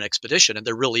Northern Expedition, and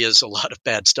there really is a lot of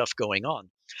bad stuff going on.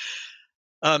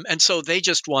 And so they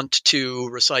just want to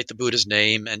recite the Buddha's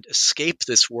name and escape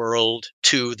this world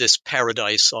to this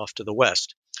paradise off to the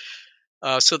west.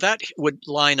 So that would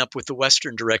line up with the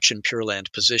Western direction Pure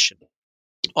Land position.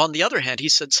 On the other hand, he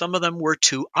said some of them were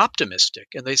too optimistic,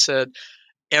 and they said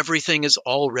everything is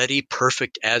already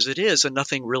perfect as it is, and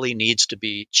nothing really needs to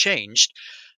be changed.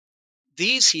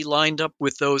 These he lined up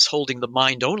with those holding the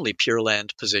mind-only Pure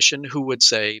Land position, who would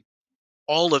say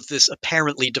all of this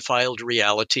apparently defiled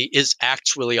reality is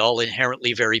actually all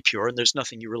inherently very pure, and there's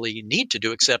nothing you really need to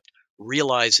do except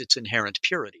realize its inherent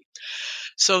purity.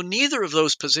 So neither of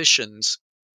those positions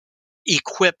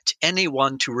equipped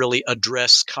anyone to really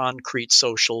address concrete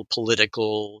social,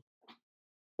 political,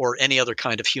 or any other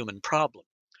kind of human problem.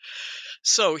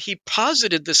 So he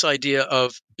posited this idea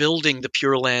of building the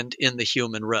Pure Land in the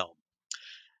human realm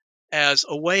as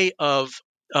a way of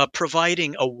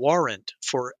providing a warrant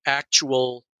for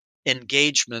actual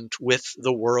engagement with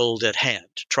the world at hand,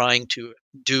 trying to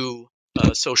do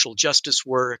social justice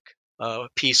work,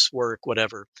 peace work,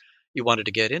 whatever you wanted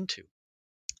to get into.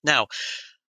 Now,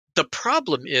 the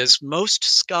problem is most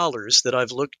scholars that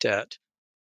I've looked at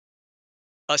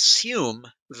assume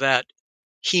that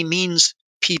he means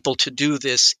people to do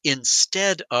this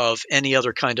instead of any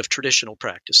other kind of traditional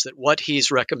practice, that what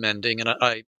he's recommending, and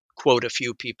I quote a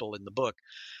few people in the book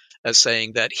as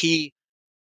saying that he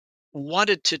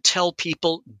wanted to tell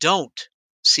people, don't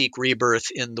seek rebirth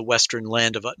in the Western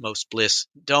land of utmost bliss.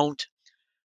 Don't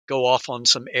go off on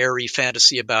some airy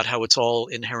fantasy about how it's all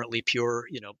inherently pure.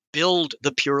 Build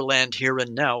the Pure Land here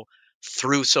and now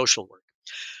through social work.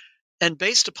 And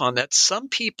based upon that, some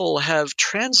people have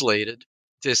translated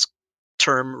this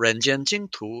term Renjian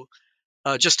Jingtu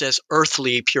just as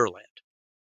earthly Pure Land.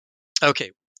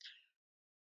 Okay.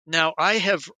 Now, I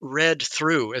have read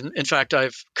through, and in fact,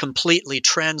 I've completely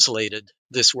translated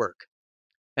this work.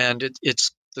 And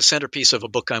it's the centerpiece of a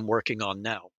book I'm working on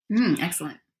now.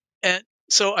 Excellent. And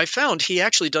so I found he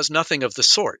actually does nothing of the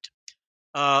sort.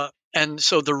 And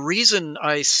so the reason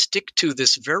I stick to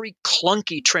this very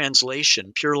clunky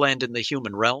translation, Pure Land in the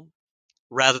Human Realm,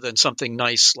 rather than something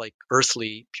nice like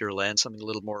earthly Pure Land, something a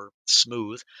little more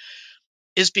smooth,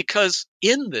 is because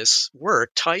in this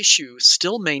work, Taishu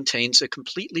still maintains a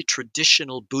completely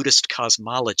traditional Buddhist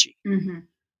cosmology. Mm-hmm.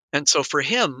 And so for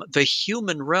him, the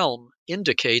human realm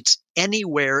indicates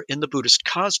anywhere in the Buddhist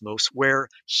cosmos where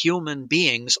human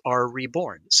beings are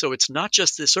reborn. So it's not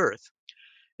just this earth.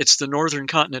 It's the northern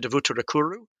continent of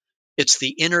Uttarakuru. It's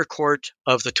the inner court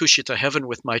of the Tushita heaven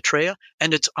with Maitreya.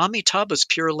 And it's Amitabha's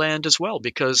Pure Land as well,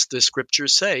 because the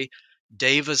scriptures say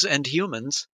devas and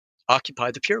humans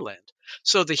occupy the Pure Land.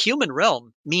 So the human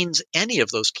realm means any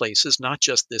of those places, not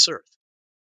just this earth.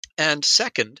 And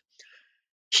second,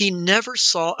 he never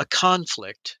saw a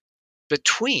conflict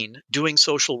between doing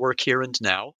social work here and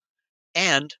now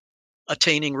and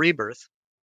attaining rebirth.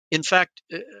 In fact,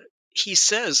 he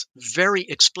says very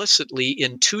explicitly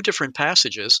in two different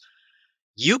passages,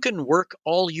 you can work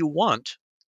all you want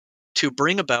to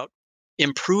bring about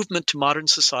improvement to modern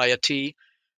society,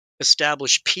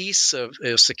 establish peace,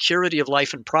 security of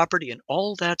life and property, and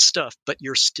all that stuff, but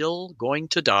you're still going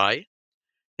to die.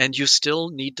 And you still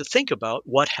need to think about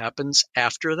what happens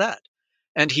after that.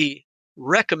 And he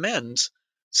recommends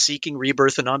seeking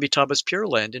rebirth in Amitabha's Pure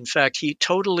Land. In fact, he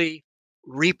totally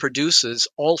reproduces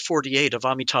all 48 of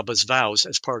Amitabha's vows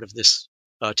as part of this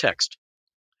text.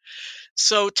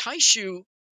 So Taishu,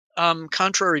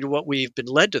 contrary to what we've been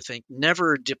led to think,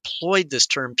 never deployed this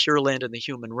term Pure Land in the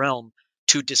human realm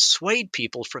to dissuade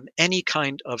people from any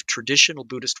kind of traditional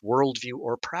Buddhist worldview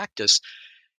or practice.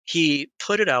 He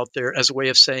put it out there as a way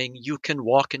of saying you can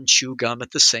walk and chew gum at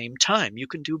the same time. You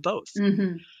can do both.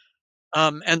 Mm-hmm.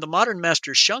 And the modern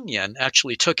master Shengyan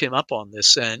actually took him up on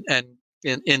this. And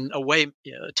in a way,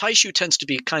 Taishu tends to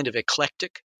be kind of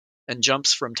eclectic and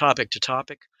jumps from topic to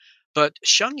topic. But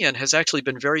Shengyan has actually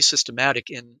been very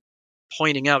systematic in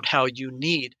pointing out how you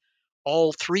need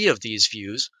all three of these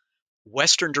views,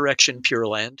 Western direction Pure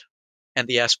Land and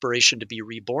the aspiration to be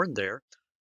reborn there,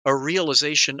 a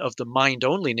realization of the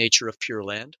mind-only nature of Pure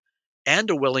Land, and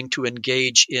a willing to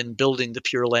engage in building the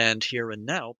Pure Land here and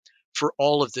now for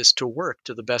all of this to work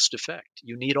to the best effect.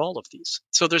 You need all of these.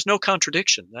 So there's no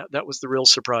contradiction. That was the real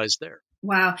surprise there.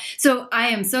 Wow. So I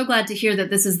am so glad to hear that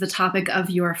this is the topic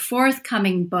of your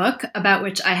forthcoming book, about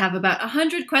which I have about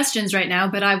 100 questions right now,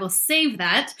 but I will save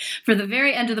that for the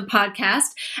very end of the podcast.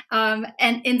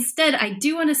 And instead, I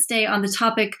do want to stay on the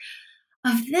topic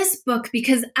of this book,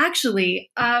 because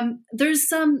actually there's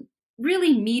some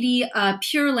really meaty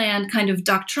Pure Land kind of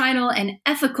doctrinal and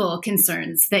ethical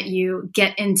concerns that you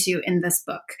get into in this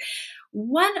book.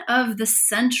 One of the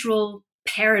central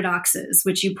paradoxes,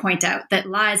 which you point out, that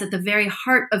lies at the very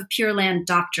heart of Pure Land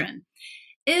doctrine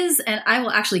is, and I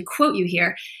will actually quote you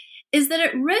here, is that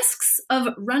it risks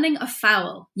of running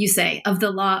afoul, you say, of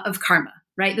the law of karma,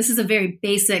 right? This is a very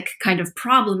basic kind of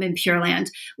problem in Pure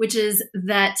Land, which is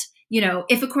that,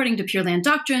 if according to Pure Land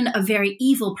doctrine, a very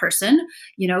evil person,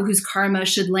 whose karma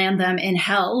should land them in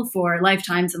hell for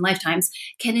lifetimes and lifetimes,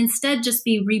 can instead just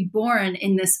be reborn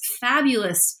in this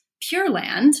fabulous Pure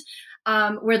Land,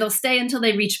 where they'll stay until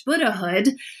they reach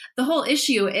Buddhahood. The whole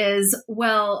issue is,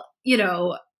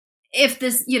 if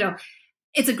this,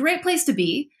 it's a great place to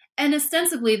be. And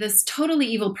ostensibly, this totally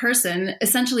evil person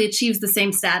essentially achieves the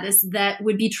same status that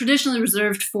would be traditionally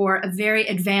reserved for a very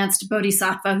advanced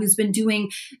bodhisattva who's been doing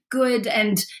good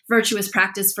and virtuous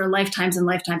practice for lifetimes and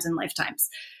lifetimes and lifetimes.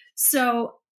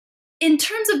 So in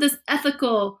terms of this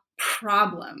ethical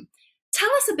problem, tell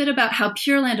us a bit about how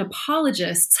Pure Land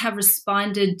apologists have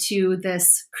responded to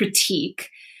this critique.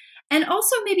 And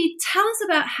also maybe tell us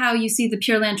about how you see the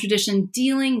Pure Land tradition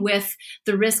dealing with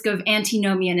the risk of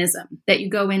antinomianism that you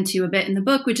go into a bit in the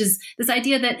book, which is this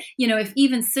idea that, if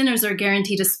even sinners are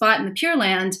guaranteed a spot in the Pure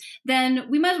Land, then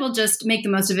we might as well just make the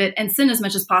most of it and sin as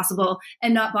much as possible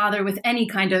and not bother with any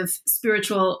kind of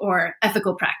spiritual or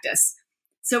ethical practice.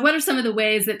 So what are some of the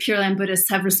ways that Pure Land Buddhists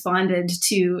have responded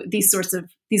to these sorts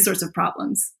of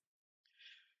problems?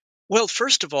 Well,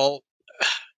 first of all,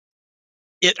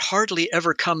 it hardly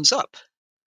ever comes up.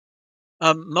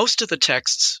 Most of the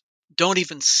texts don't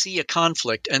even see a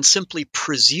conflict and simply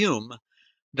presume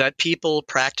that people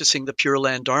practicing the Pure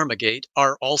Land Dharma Gate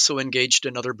are also engaged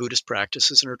in other Buddhist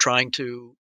practices and are trying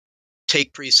to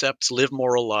take precepts, live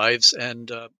moral lives,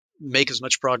 and make as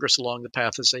much progress along the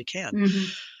path as they can.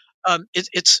 Mm-hmm.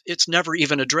 It's never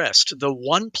even addressed. The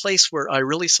one place where I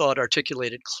really saw it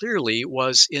articulated clearly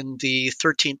was in the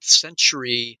 13th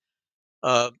century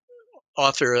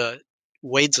author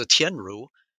Weizhi Tianru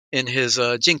in his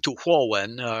Jingtu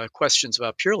Huowen, Questions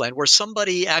about Pure Land, where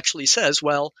somebody actually says,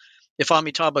 well, if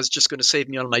Amitabha is just going to save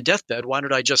me on my deathbed, why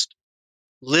don't I just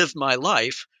live my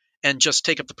life and just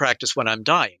take up the practice when I'm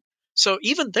dying? So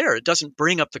even there, it doesn't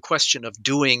bring up the question of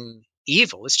doing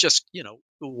evil. It's just,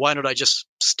 why don't I just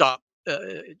stop?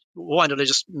 Why don't I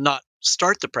just not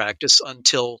start the practice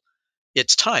until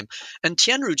it's time? And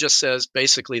Tianru just says,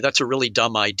 basically, that's a really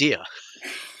dumb idea.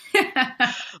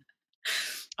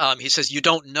 He says, you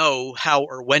don't know how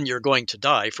or when you're going to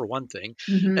die, for one thing.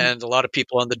 Mm-hmm. And a lot of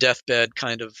people on the deathbed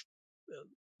kind of,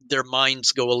 their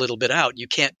minds go a little bit out. You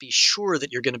can't be sure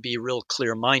that you're going to be real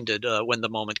clear-minded when the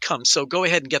moment comes. So go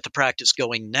ahead and get the practice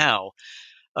going now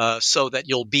so that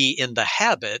you'll be in the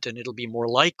habit, and it'll be more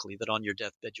likely that on your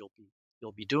deathbed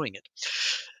you'll be doing it.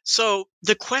 So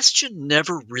the question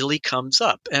never really comes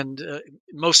up, and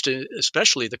most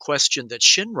especially the question that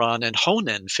Shinran and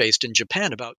Honen faced in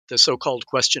Japan about the so-called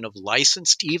question of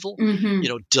licensed evil,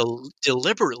 Mm-hmm.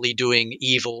 Deliberately doing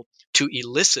evil to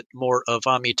elicit more of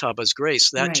Amitabha's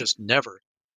grace, that Right. just never,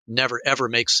 ever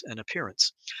makes an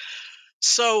appearance.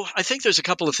 So I think there's a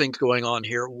couple of things going on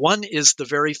here. One is the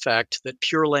very fact that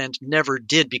Pure Land never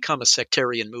did become a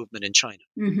sectarian movement in China.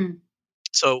 Mm-hmm.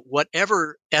 So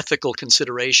whatever ethical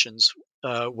considerations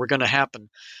were going to happen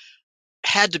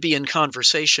had to be in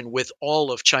conversation with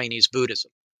all of Chinese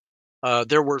Buddhism.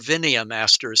 There were Vinaya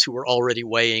masters who were already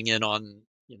weighing in on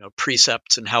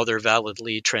precepts and how they're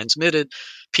validly transmitted,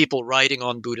 people writing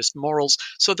on Buddhist morals.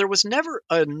 So there was never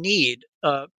a need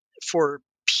for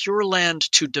Pure Land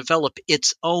to develop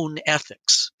its own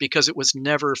ethics because it was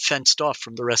never fenced off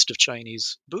from the rest of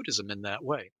Chinese Buddhism in that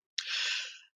way.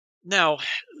 Now,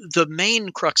 the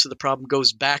main crux of the problem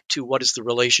goes back to what is the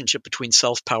relationship between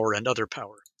self-power and other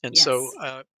power. And Yes.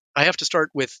 so I have to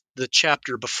start with the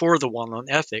chapter before the one on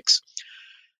ethics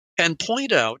and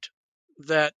point out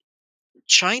that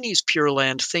Chinese Pure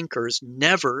Land thinkers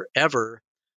never, ever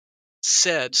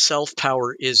said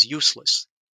self-power is useless.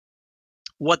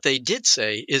 What they did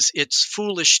say is it's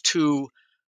foolish to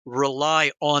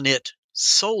rely on it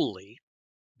solely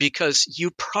because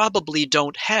you probably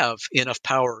don't have enough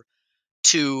power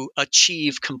to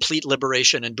achieve complete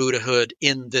liberation and Buddhahood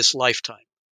in this lifetime.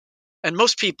 And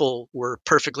most people were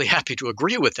perfectly happy to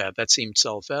agree with that. That seemed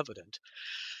self-evident.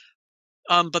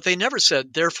 But they never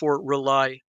said, therefore,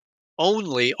 rely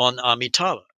only on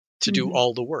Amitabha to do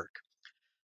all the work.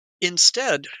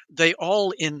 Instead, they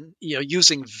all,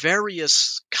 using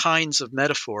various kinds of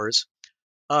metaphors,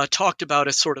 talked about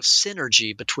a sort of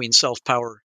synergy between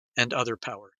self-power and other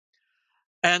power.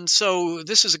 And so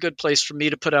this is a good place for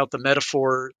me to put out the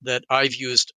metaphor that I've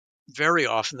used very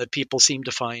often that people seem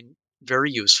to find very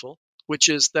useful, which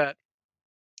is that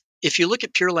if you look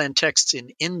at Pure Land texts in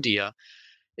India,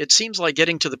 it seems like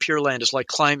getting to the Pure Land is like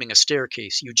climbing a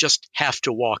staircase. You just have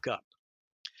to walk up.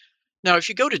 Now, if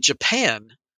you go to Japan,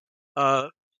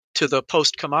 to the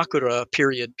post-Kamakura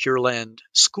period Pure Land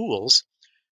schools,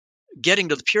 getting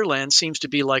to the Pure Land seems to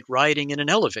be like riding in an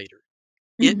elevator.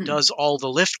 It does all the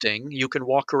lifting. You can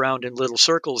walk around in little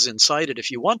circles inside it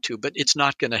if you want to, but it's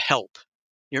not going to help.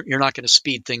 You're not going to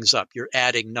speed things up. You're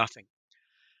adding nothing.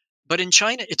 But in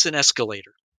China, it's an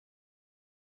escalator.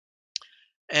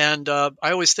 And I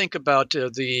always think about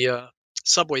the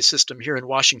subway system here in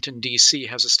Washington, D.C.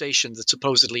 has a station that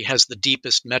supposedly has the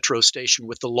deepest metro station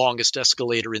with the longest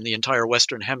escalator in the entire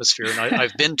Western Hemisphere. And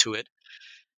I've been to it.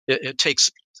 It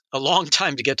takes a long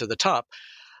time to get to the top.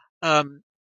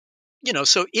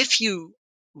 So if you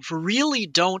really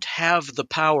don't have the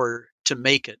power to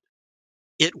make it,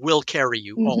 it will carry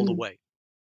you all the way,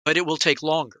 but it will take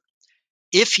longer.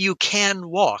 if you can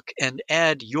walk and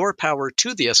add your power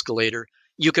to the escalator,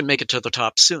 you can make it to the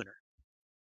top sooner.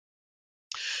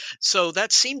 So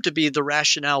that seemed to be the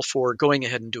rationale for going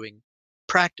ahead and doing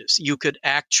practice. You could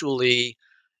actually,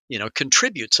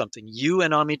 contribute something. You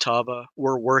and Amitabha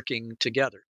were working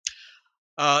together.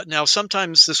 Now,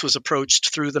 sometimes this was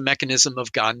approached through the mechanism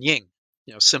of Ganying,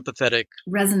 sympathetic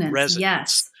resonance.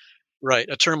 Yes. Right,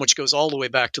 a term which goes all the way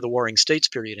back to the Warring States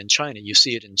period in China. You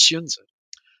see it in Xunzi.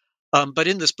 But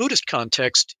in this Buddhist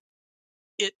context,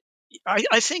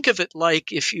 I think of it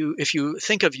like if you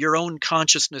think of your own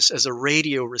consciousness as a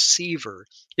radio receiver,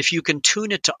 if you can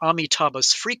tune it to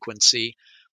Amitabha's frequency,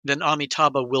 then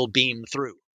Amitabha will beam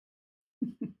through.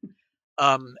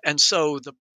 And so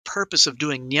the purpose of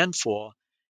doing Nianfuo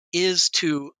is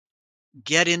to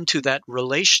get into that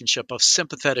relationship of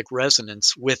sympathetic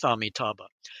resonance with Amitabha.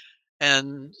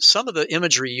 And some of the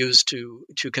imagery used to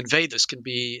convey this can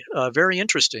be very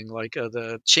interesting, like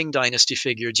the Qing dynasty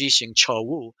figure Jixing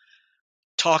Chaowu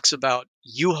talks about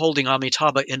you holding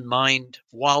Amitabha in mind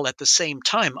while at the same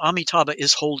time Amitabha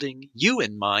is holding you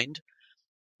in mind.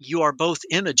 You are both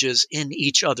images in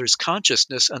each other's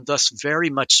consciousness and thus very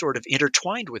much sort of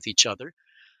intertwined with each other,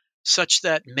 such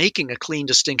that making a clean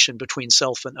distinction between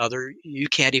self and other, you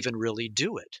can't even really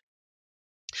do it.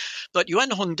 But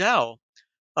Yuan Hongdao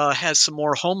has some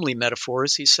more homely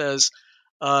metaphors. He says,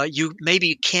 you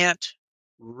maybe can't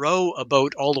row a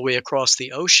boat all the way across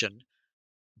the ocean,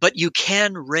 but you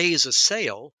can raise a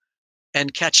sail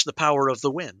and catch the power of the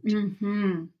wind.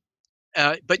 Mm-hmm.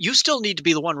 But you still need to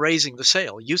be the one raising the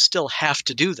sail. You still have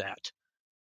to do that.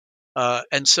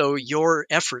 And so your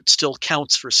effort still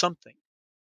counts for something,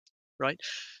 right?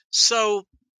 So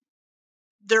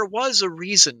there was a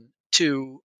reason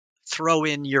to throw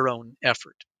in your own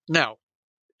effort. Now,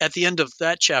 at the end of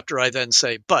that chapter, I then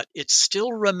say, but it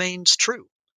still remains true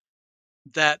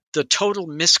that the total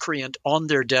miscreant on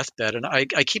their deathbed, and I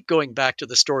keep going back to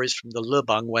the stories from the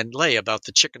Lebang Wenlei about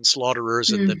the chicken slaughterers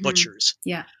and the butchers,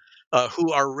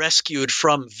 who are rescued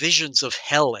from visions of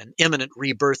hell and imminent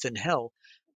rebirth in hell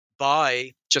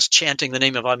by just chanting the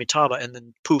name of Amitabha, and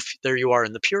then poof, there you are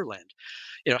in the Pure Land.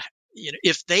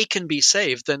 If they can be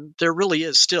saved, then there really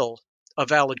is still a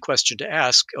valid question to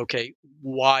ask, okay,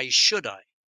 why should I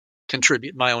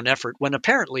contribute my own effort when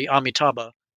apparently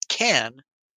Amitabha can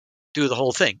do the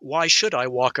whole thing? Why should I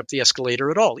walk up the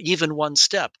escalator at all, even one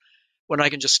step, when I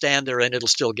can just stand there and it'll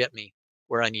still get me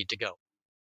where I need to go?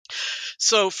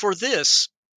 So for this,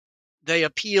 they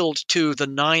appealed to the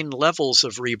 9 levels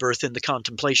of rebirth in the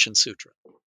Contemplation Sutra,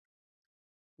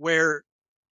 where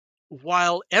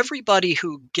while everybody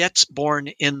who gets born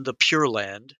in the Pure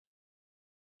Land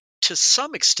to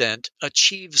some extent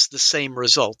achieves the same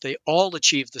result, they all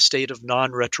achieve the state of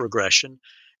non-retrogression,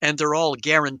 and they're all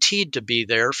guaranteed to be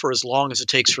there for as long as it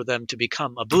takes for them to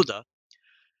become a Buddha.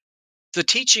 The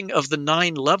teaching of the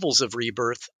 9 levels of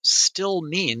rebirth still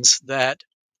means that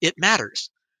it matters.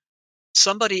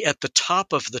 Somebody at the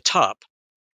top of the top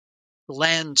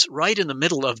lands right in the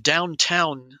middle of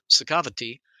downtown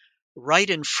Sakavati, right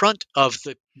in front of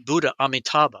the Buddha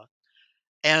Amitabha,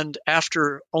 and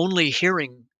after only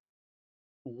hearing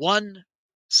one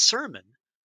sermon,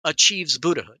 achieves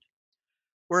Buddhahood.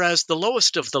 Whereas the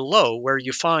lowest of the low, where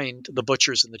you find the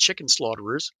butchers and the chicken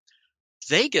slaughterers,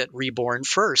 they get reborn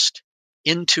first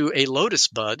into a lotus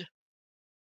bud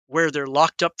where they're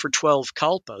locked up for 12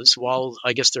 kalpas while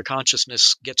I guess their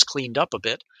consciousness gets cleaned up a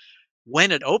bit.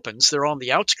 When it opens, they're on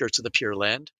the outskirts of the Pure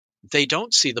Land. They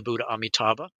don't see the Buddha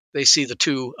Amitabha. They see the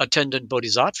 2 attendant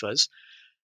bodhisattvas.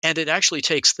 And it actually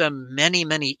takes them many,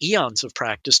 many eons of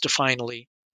practice to finally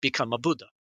become a Buddha.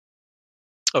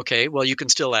 Okay, well, you can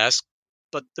still ask,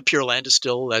 but the Pure Land is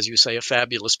still, as you say, a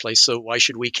fabulous place, so why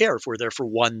should we care if we're there for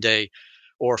one day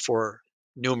or for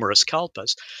numerous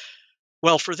kalpas?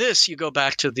 Well, for this, you go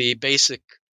back to the basic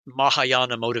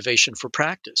Mahayana motivation for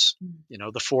practice.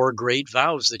 The 4 great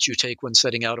vows that you take when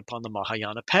setting out upon the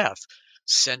Mahayana path.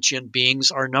 Sentient beings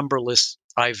are numberless.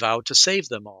 I vow to save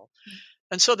them all.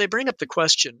 And so they bring up the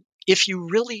question, if you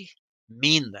really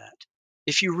mean that,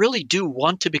 if you really do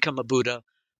want to become a Buddha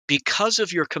because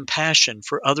of your compassion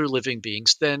for other living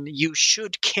beings, then you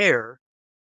should care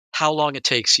how long it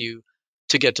takes you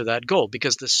to get to that goal.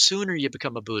 Because the sooner you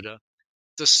become a Buddha,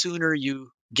 the sooner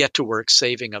you get to work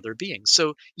saving other beings.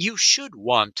 So you should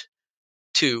want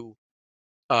to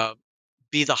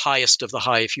be the highest of the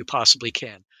high if you possibly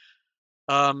can.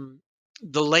 The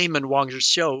layman Wang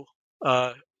Zhixiu,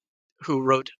 who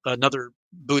wrote another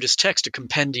Buddhist text, a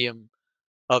compendium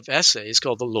of essays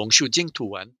called the Longshu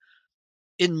Jingtuwen,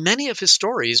 in many of his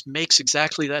stories makes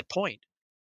exactly that point.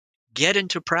 Get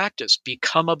into practice,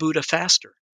 become a Buddha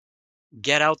faster.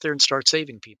 get out there and start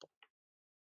saving people.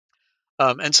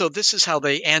 And so this is how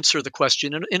they answer the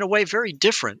question in a way very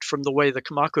different from the way the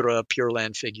Kamakura Pure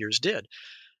Land figures did,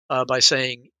 by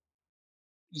saying,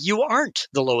 you aren't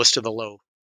the lowest of the low.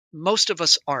 Most of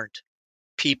us aren't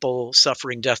people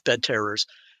suffering deathbed terrors.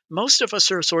 Most of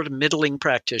us are sort of middling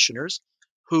practitioners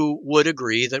who would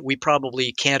agree that we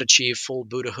probably can't achieve full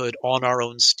Buddhahood on our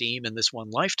own steam in this one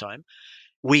lifetime.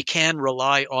 We can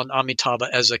rely on Amitabha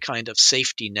as a kind of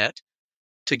safety net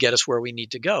to get us where we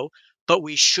need to go, but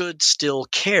we should still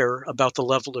care about the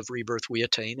level of rebirth we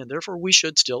attain, and therefore we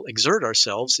should still exert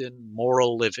ourselves in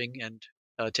moral living and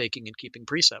taking and keeping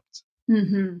precepts.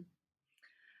 Mm-hmm.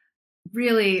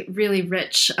 Really, really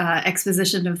rich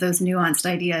exposition of those nuanced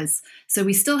ideas. So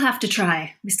we still have to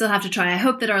try. I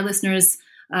hope that our listeners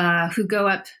who go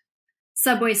up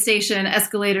subway station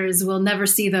escalators will never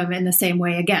see them in the same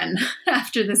way again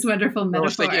after this wonderful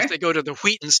metaphor. Well, if they go to the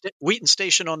Wheaton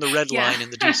station on the red line in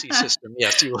the DC system,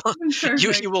 yes,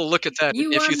 you will look at that.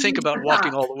 If you think about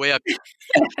walking all the way up,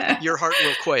 your heart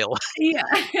will quail. Yeah.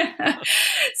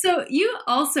 So you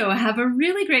also have a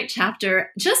really great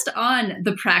chapter just on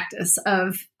the practice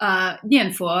of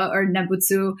Nianfuo or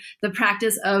Nembutsu, the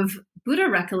practice of Buddha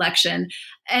recollection.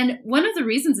 And one of the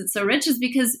reasons it's so rich is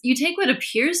because you take what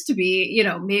appears to be,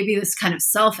 maybe this kind of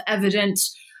self-evident,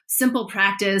 simple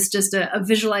practice, just a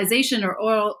visualization or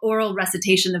oral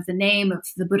recitation of the name of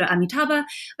the Buddha Amitabha,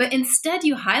 but instead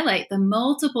you highlight the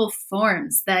multiple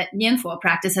forms that Nianfuo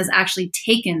practice has actually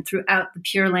taken throughout the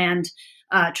Pure Land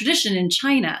tradition in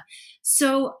China.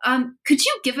 So could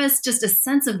you give us just a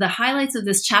sense of the highlights of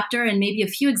this chapter and maybe a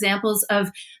few examples of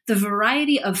the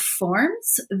variety of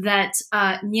forms that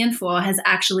Nianfuo has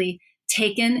actually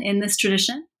taken in this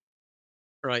tradition?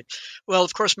 Right. Well,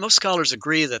 of course, most scholars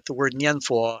agree that the word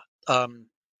Nianfuo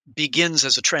begins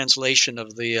as a translation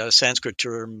of the Sanskrit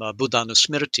term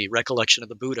Buddhanusmriti, recollection of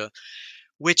the Buddha,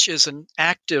 which is an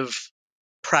active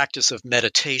practice of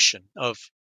meditation, of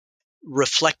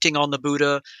reflecting on the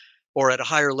Buddha, or at a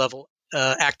higher level,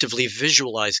 actively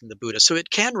visualizing the Buddha. So it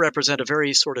can represent a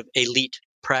very sort of elite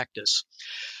practice.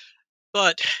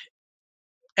 But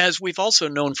as we've also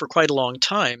known for quite a long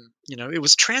time, it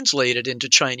was translated into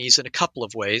Chinese in a couple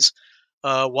of ways.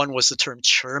 One was the term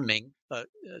 "chirming,"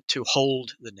 to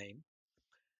hold the name,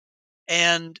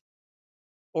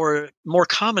 or more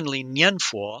commonly,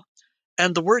 Nianfuo.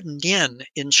 And the word Nian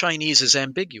in Chinese is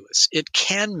ambiguous. It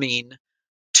can mean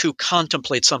to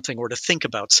contemplate something or to think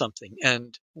about something.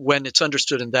 And when it's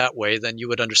understood in that way, then you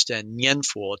would understand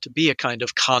Nianfuo to be a kind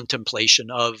of contemplation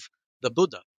of the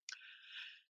Buddha.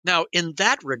 Now, in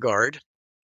that regard,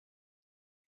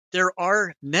 there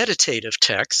are meditative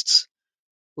texts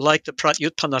like the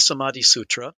Pratyutpana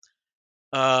Sutra,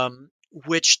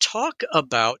 which talk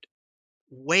about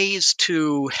ways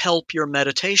to help your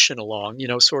meditation along,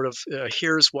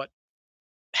 here's what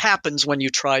happens when you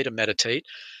try to meditate,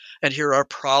 and here are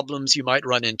problems you might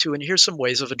run into, and here's some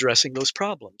ways of addressing those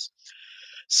problems.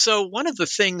 So one of the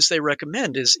things they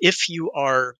recommend is if you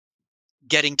are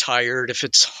getting tired, if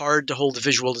it's hard to hold the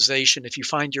visualization, if you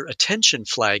find your attention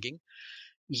flagging,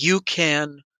 you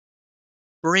can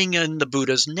bring in the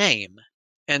Buddha's name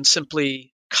and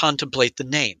simply contemplate the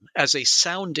name as a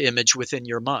sound image within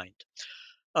your mind.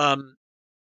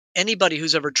 Anybody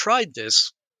who's ever tried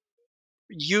this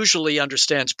usually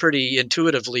understands pretty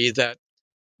intuitively that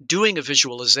doing a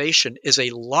visualization is a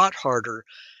lot harder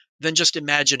than just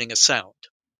imagining a sound.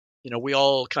 We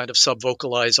all kind of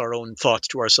subvocalize our own thoughts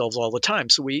to ourselves all the time.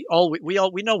 So we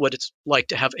know what it's like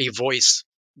to have a voice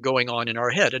going on in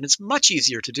our head, and it's much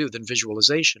easier to do than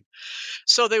visualization.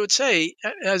 So they would say,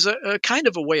 as a kind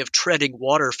of a way of treading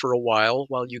water for a while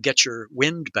you get your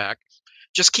wind back,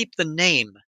 just keep the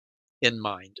name in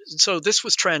mind. So this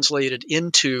was translated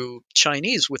into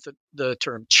Chinese with the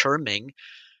term "chirming,"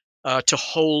 to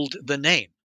hold the name,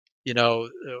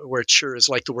 where chir is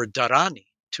like the word dharani,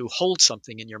 to hold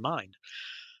something in your mind.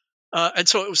 And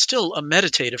so it was still a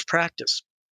meditative practice.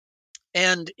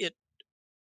 And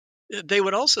they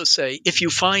would also say, if you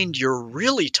find you're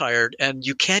really tired and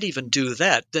you can't even do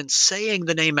that, then saying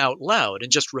the name out loud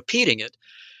and just repeating it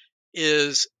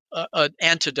is an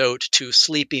antidote to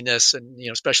sleepiness. And,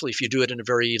 especially if you do it in a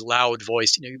very loud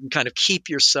voice, you can kind of keep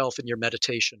yourself and your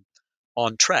meditation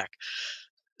on track.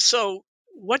 So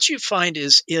what you find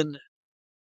is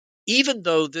even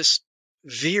though this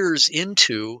veers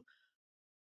into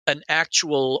an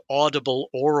actual audible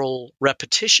oral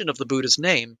repetition of the Buddha's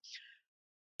name,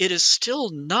 it is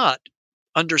still not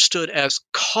understood as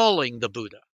calling the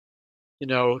Buddha,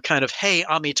 kind of, hey,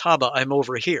 Amitabha, I'm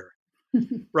over here,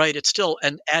 right? It's still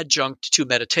an adjunct to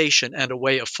meditation and a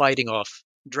way of fighting off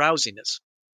drowsiness.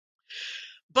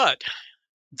 But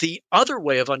the other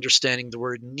way of understanding the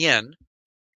word nian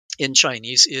in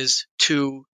Chinese is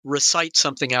to recite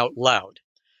something out loud.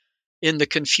 In the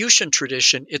Confucian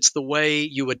tradition, it's the way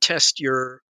you would test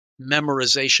your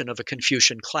memorization of a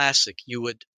Confucian classic. You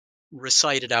would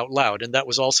recite it out loud, and that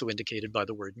was also indicated by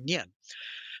the word nian.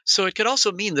 So it could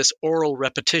also mean this oral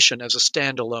repetition as a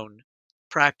standalone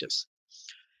practice.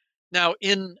 Now,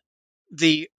 in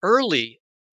the early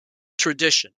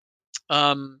tradition,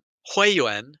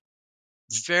 Huiyuan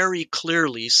very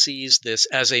clearly sees this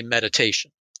as a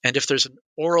meditation. And if there's an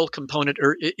oral component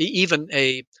or even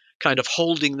a kind of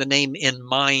holding the name in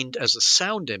mind as a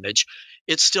sound image,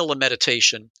 it's still a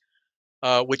meditation,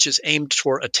 which is aimed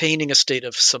for attaining a state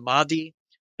of samadhi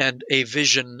and a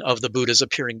vision of the Buddhas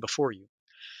appearing before you.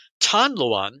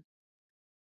 Tanluan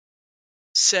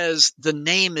says the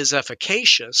name is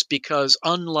efficacious because,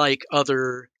 unlike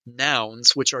other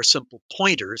nouns, which are simple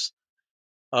pointers,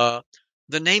 the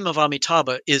name of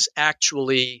Amitabha is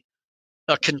actually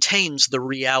contains the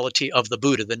reality of the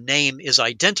Buddha. The name is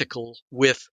identical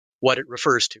with what it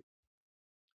refers to.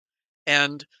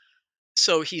 And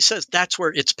so he says that's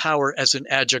where its power as an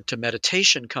adjunct to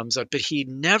meditation comes up, but he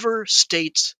never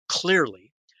states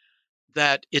clearly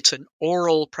that it's an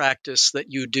oral practice that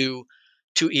you do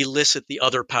to elicit the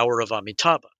other power of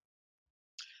Amitabha.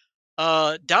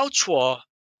 Dao Chuo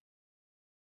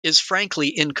is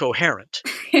frankly incoherent.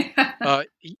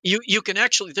 You can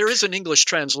actually, there is an English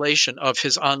translation of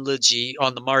his Anliji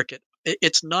on the market.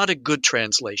 It's not a good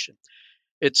translation.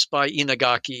 It's by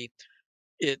Inagaki.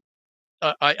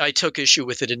 I took issue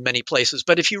with it in many places,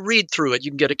 but if you read through it,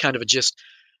 you can get a kind of a gist.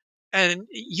 And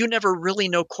you never really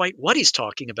know quite what he's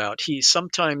talking about. He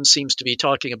sometimes seems to be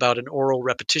talking about an oral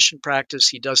repetition practice.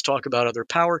 He does talk about other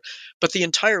power, but the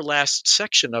entire last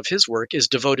section of his work is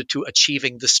devoted to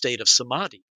achieving the state of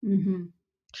samadhi. Mm-hmm.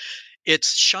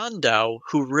 It's Shandao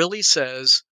who really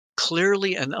says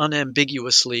clearly and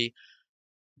unambiguously,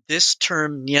 this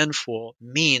term nianfu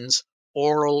means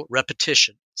oral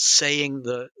repetition, saying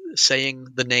the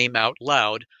name out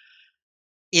loud,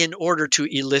 in order to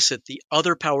elicit the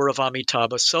other power of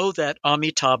Amitabha so that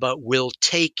Amitabha will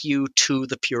take you to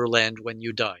the Pure Land when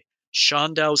you die.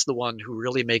 Shandao's the one who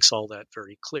really makes all that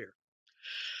very clear.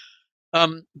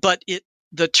 But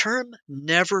the term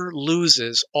never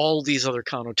loses all these other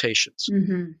connotations.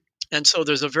 Mm-hmm. And so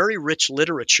there's a very rich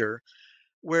literature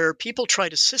where people try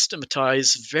to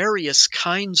systematize various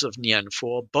kinds of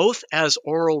nianfu, both as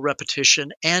oral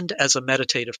repetition and as a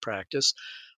meditative practice,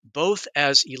 both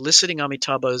as eliciting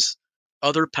Amitabha's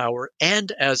other power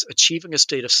and as achieving a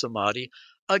state of samadhi.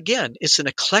 Again, it's an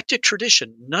eclectic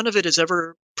tradition. None of it is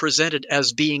ever presented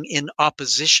as being in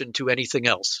opposition to anything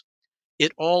else.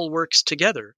 It all works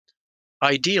together,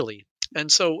 ideally.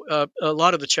 And so a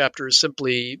lot of the chapter is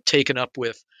simply taken up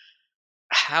with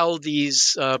how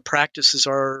these practices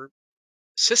are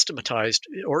systematized,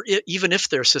 or even if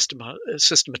they're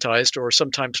systematized or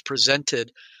sometimes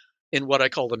presented in what I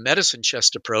call the medicine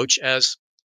chest approach as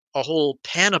a whole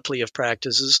panoply of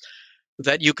practices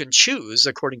that you can choose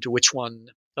according to which one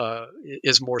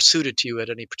is more suited to you at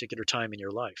any particular time in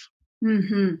your life.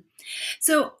 Mm-hmm.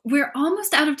 So we're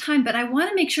almost out of time, but I want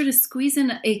to make sure to squeeze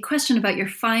in a question about your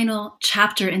final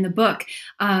chapter in the book,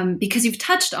 because you've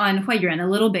touched on Huiyuan a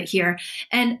little bit here.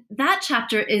 And that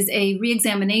chapter is a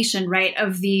reexamination, right,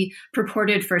 of the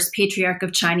purported first patriarch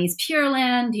of Chinese Pure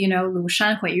Land, Lu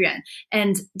Shan Huiyuan,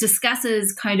 and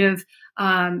discusses kind of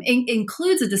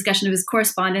includes a discussion of his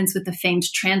correspondence with the famed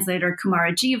translator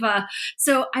Kumarajiva.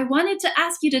 So I wanted to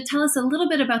ask you to tell us a little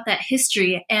bit about that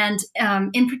history and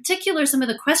in particular some of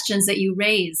the questions that you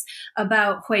raise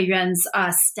about Huiyuan's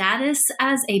status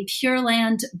as a Pure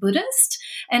Land Buddhist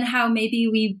and how maybe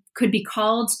we could be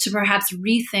called to perhaps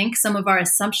rethink some of our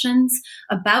assumptions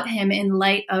about him in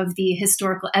light of the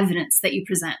historical evidence that you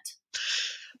present.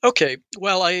 Okay,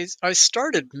 well, I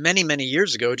started many, many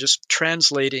years ago just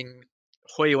translating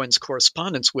Huiyuan's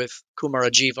correspondence with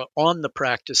Kumarajiva on the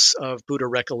practice of Buddha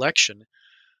recollection,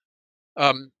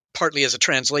 partly as a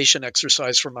translation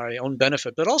exercise for my own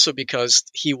benefit, but also because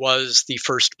he was the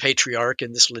first patriarch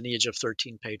in this lineage of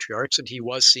 13 patriarchs, and he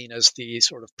was seen as the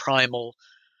sort of primal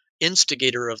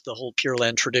instigator of the whole Pure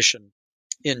Land tradition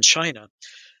in China.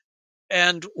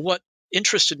 And what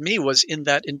interested me was in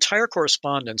that entire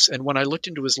correspondence, and when I looked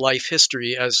into his life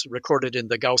history as recorded in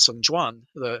the Gaoseng Zhuan,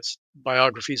 the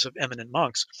biographies of eminent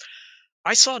monks,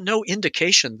 I saw no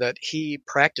indication that he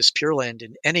practiced Pure Land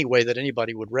in any way that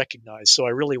anybody would recognize. So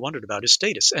I really wondered about his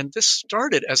status. And this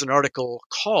started as an article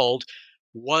called,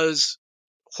 "Was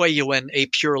Huiyuan a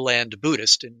Pure Land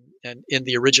Buddhist?" And in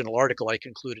the original article, I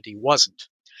concluded he wasn't.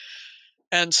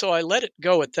 And so I let it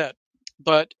go at that.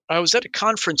 But I was at a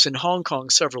conference in Hong Kong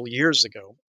several years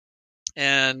ago,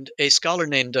 and a scholar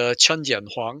named Chen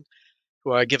Jianhuang,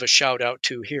 who I give a shout out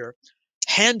to here,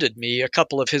 handed me a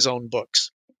couple of his own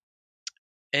books.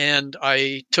 And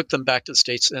I took them back to the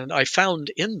States, and I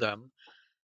found in them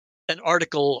an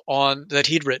article that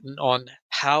he'd written on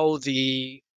how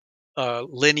the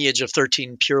lineage of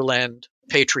 13 Pure Land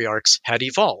patriarchs had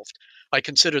evolved. I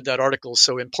considered that article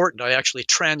so important, I actually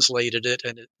translated it,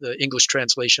 and the English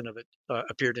translation of it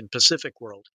appeared in Pacific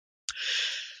World.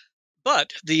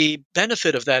 But the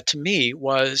benefit of that to me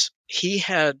was he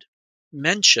had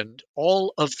mentioned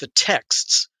all of the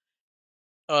texts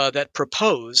that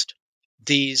proposed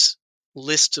these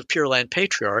lists of Pure Land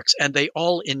patriarchs, and they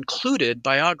all included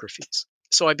biographies.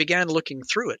 So I began looking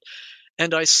through it,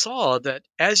 and I saw that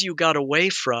as you got away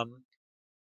from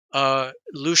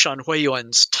Lu Shan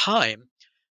Huiyuan's time,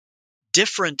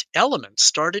 different elements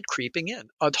started creeping in.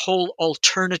 A whole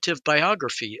alternative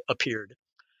biography appeared.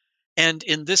 And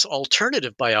in this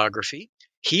alternative biography,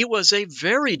 he was a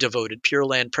very devoted Pure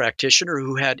Land practitioner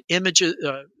who had images,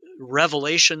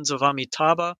 revelations of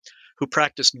Amitabha, who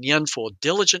practiced Nianfo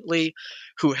diligently,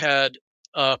 who had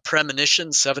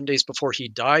premonitions 7 days before he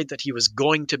died that he was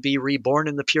going to be reborn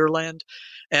in the Pure Land,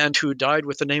 and who died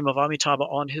with the name of Amitabha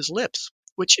on his lips,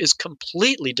 which is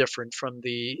completely different from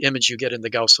the image you get in the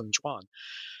Gaoseng Zhuan.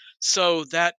 So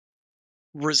that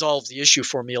resolved the issue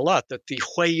for me a lot, that the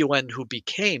Huiyuan who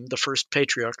became the first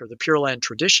patriarch of the Pure Land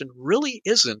tradition really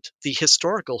isn't the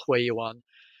historical Huiyuan,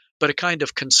 but a kind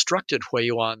of constructed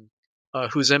Huiyuan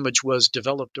whose image was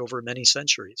developed over many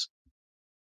centuries.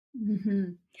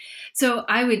 Mm-hmm. So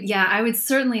I would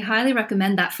certainly highly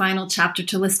recommend that final chapter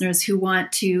to listeners who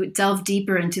want to delve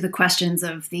deeper into the questions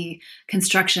of the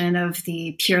construction of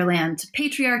the Pure Land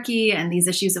patriarchy and these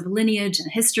issues of lineage and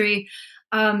history.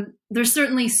 There's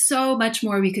certainly so much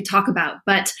more we could talk about,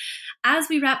 but as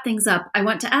we wrap things up, I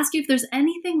want to ask you if there's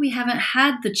anything we haven't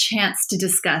had the chance to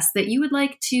discuss that you would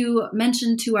like to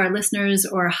mention to our listeners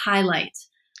or highlight.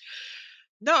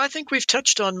 No, I think we've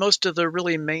touched on most of the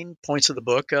really main points of the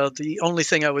book. The only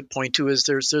thing I would point to is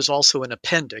there's also an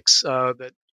appendix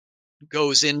that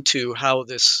goes into how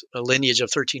this lineage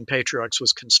of 13 patriarchs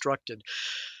was constructed.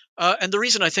 And the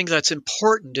reason I think that's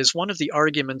important is one of the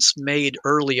arguments made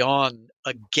early on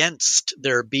against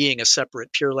there being a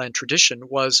separate Pure Land tradition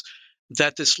was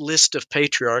that this list of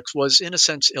patriarchs was, in a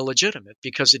sense, illegitimate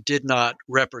because it did not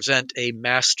represent a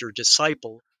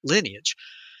master-disciple lineage.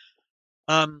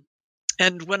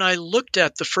 And when I looked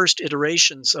at the first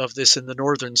iterations of this in the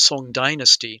Northern Song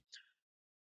dynasty,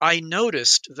 I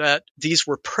noticed that these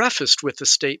were prefaced with the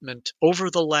statement,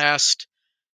 over the last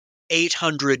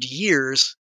 800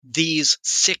 years, these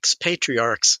 6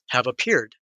 patriarchs have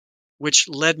appeared, which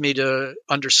led me to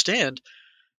understand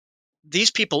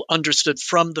these people understood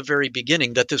from the very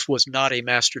beginning that this was not a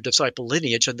master-disciple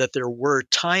lineage and that there were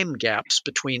time gaps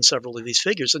between several of these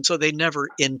figures, and so they never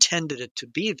intended it to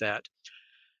be that.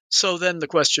 So then the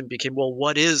question became, well,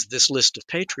 what is this list of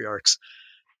patriarchs?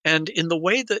 And in the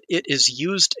way that it is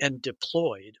used and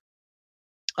deployed,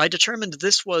 I determined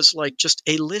this was like just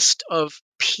a list of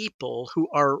people who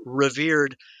are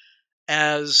revered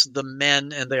as the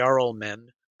men, and they are all men,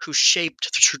 who shaped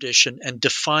the tradition and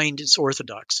defined its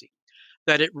orthodoxy.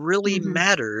 That it really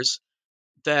matters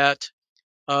that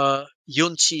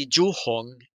Yunqi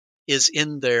Zhuhong is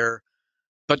in there,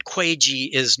 but Kuiji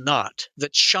is not,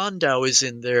 that Shandao is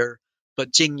in there,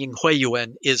 but Jingying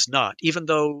Huiyuan is not, even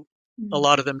though a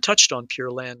lot of them touched on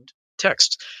Pure Land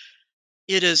texts.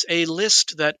 It is a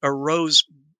list that arose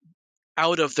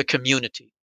out of the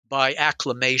community by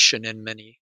acclamation in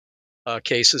many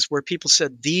cases, where people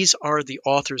said, these are the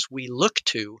authors we look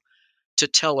to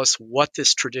tell us what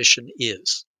this tradition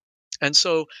is. And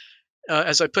so,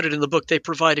 as I put it in the book, they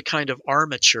provide a kind of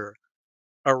armature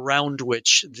around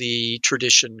which the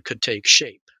tradition could take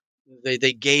shape.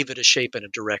 They gave it a shape and a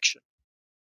direction.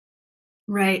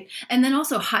 Right. And then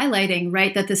also highlighting,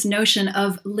 right, that this notion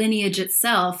of lineage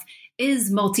itself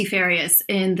is multifarious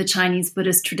in the Chinese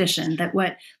Buddhist tradition, that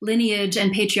what lineage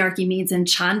and patriarchy means in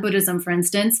Chan Buddhism, for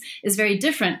instance, is very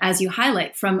different, as you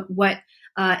highlight, from what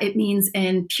it means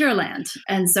in Pure Land.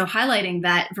 And so highlighting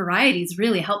that variety is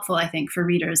really helpful, I think, for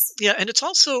readers. Yeah, and it's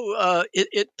also,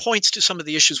 it points to some of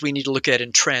the issues we need to look at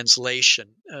in translation.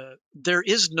 There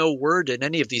is no word in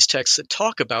any of these texts that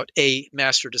talk about a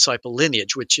master-disciple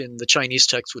lineage, which in the Chinese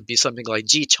text would be something like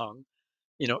jichang,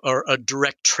 or a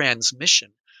direct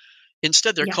transmission.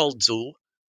 Instead, they're called zu.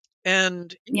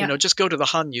 And, just go to the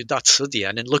Hanyu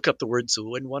Dacidian and look up the word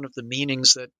zu, and one of the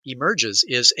meanings that emerges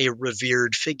is a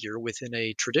revered figure within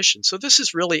a tradition. So this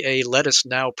is really a let us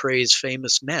now praise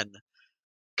famous men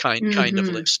kind of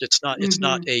list. It's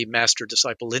not a master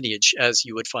disciple lineage as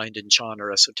you would find in Chan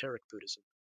or esoteric Buddhism.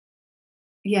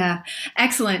 Yeah,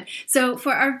 excellent. So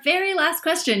for our very last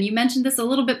question, you mentioned this a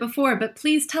little bit before, but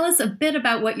please tell us a bit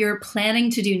about what you're planning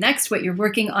to do next, what you're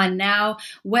working on now,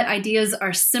 what ideas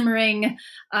are simmering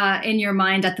in your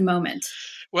mind at the moment.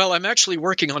 Well, I'm actually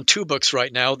working on 2 books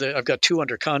right now. I've got 2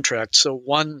 under contract. So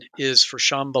one is for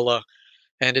Shambhala,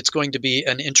 and it's going to be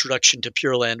an introduction to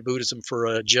Pure Land Buddhism for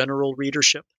a general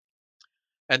readership.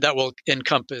 And that will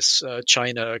encompass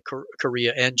China,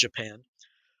 Korea, and Japan.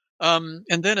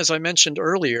 And then, as I mentioned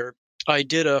earlier, I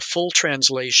did a full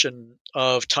translation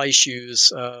of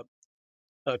Taishu's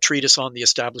treatise on the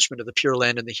establishment of the Pure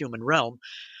Land in the human realm.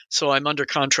 So I'm under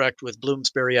contract with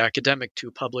Bloomsbury Academic to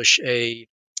publish a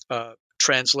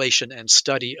translation and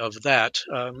study of that.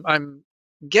 I'm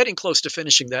getting close to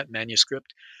finishing that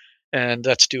manuscript, and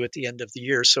that's due at the end of the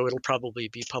year. So it'll probably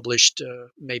be published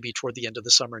maybe toward the end of the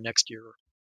summer next year.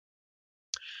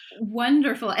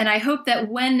 Wonderful. And I hope that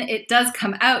when it does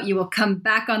come out, you will come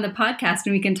back on the podcast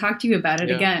and we can talk to you about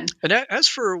it again. And as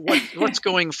for what's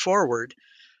going forward,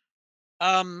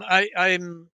 I'm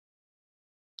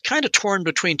kind of torn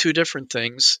between 2 different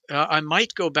things. I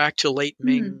might go back to late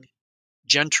Ming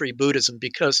gentry Buddhism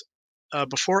because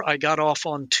before I got off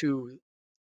onto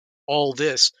all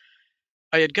this,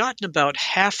 I had gotten about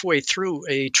halfway through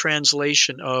a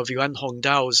translation of Yuan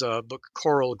Hongdao's book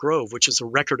Coral Grove, which is a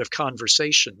record of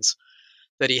conversations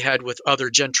that he had with other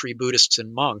gentry Buddhists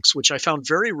and monks, which I found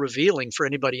very revealing for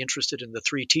anybody interested in the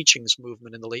 3 teachings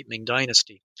movement in the late Ming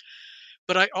Dynasty.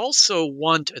 But I also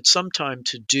want at some time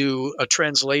to do a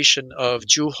translation of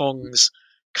Zhu Hong's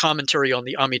commentary on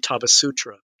the Amitabha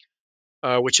Sutra,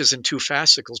 which is in 2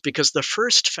 fascicles, because the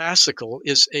first fascicle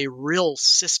is a real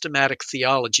systematic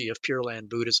theology of Pure Land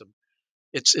Buddhism.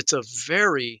 It's a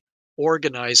very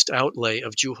organized outlay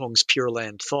of Zhu Hong's Pure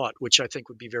Land thought, which I think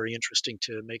would be very interesting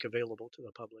to make available to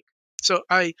the public. So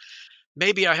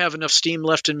maybe I have enough steam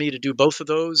left in me to do both of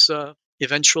those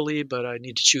eventually, but I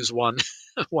need to choose one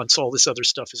once all this other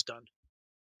stuff is done.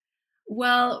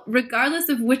 Well, regardless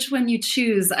of which one you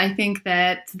choose, I think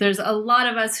that there's a lot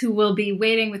of us who will be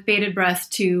waiting with bated breath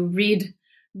to read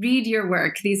your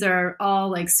work. These are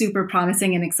all like super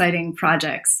promising and exciting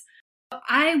projects.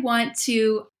 I want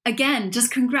to, again,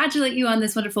 just congratulate you on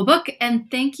this wonderful book. And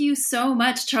thank you so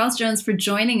much, Charles Jones, for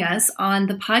joining us on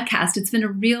the podcast. It's been a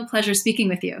real pleasure speaking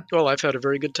with you. Well, I've had a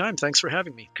very good time. Thanks for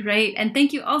having me. Great. And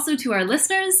thank you also to our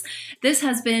listeners. This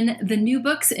has been the New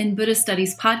Books in Buddhist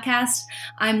Studies podcast.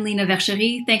 I'm Lina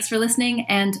Verchery. Thanks for listening,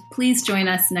 and please join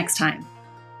us next time.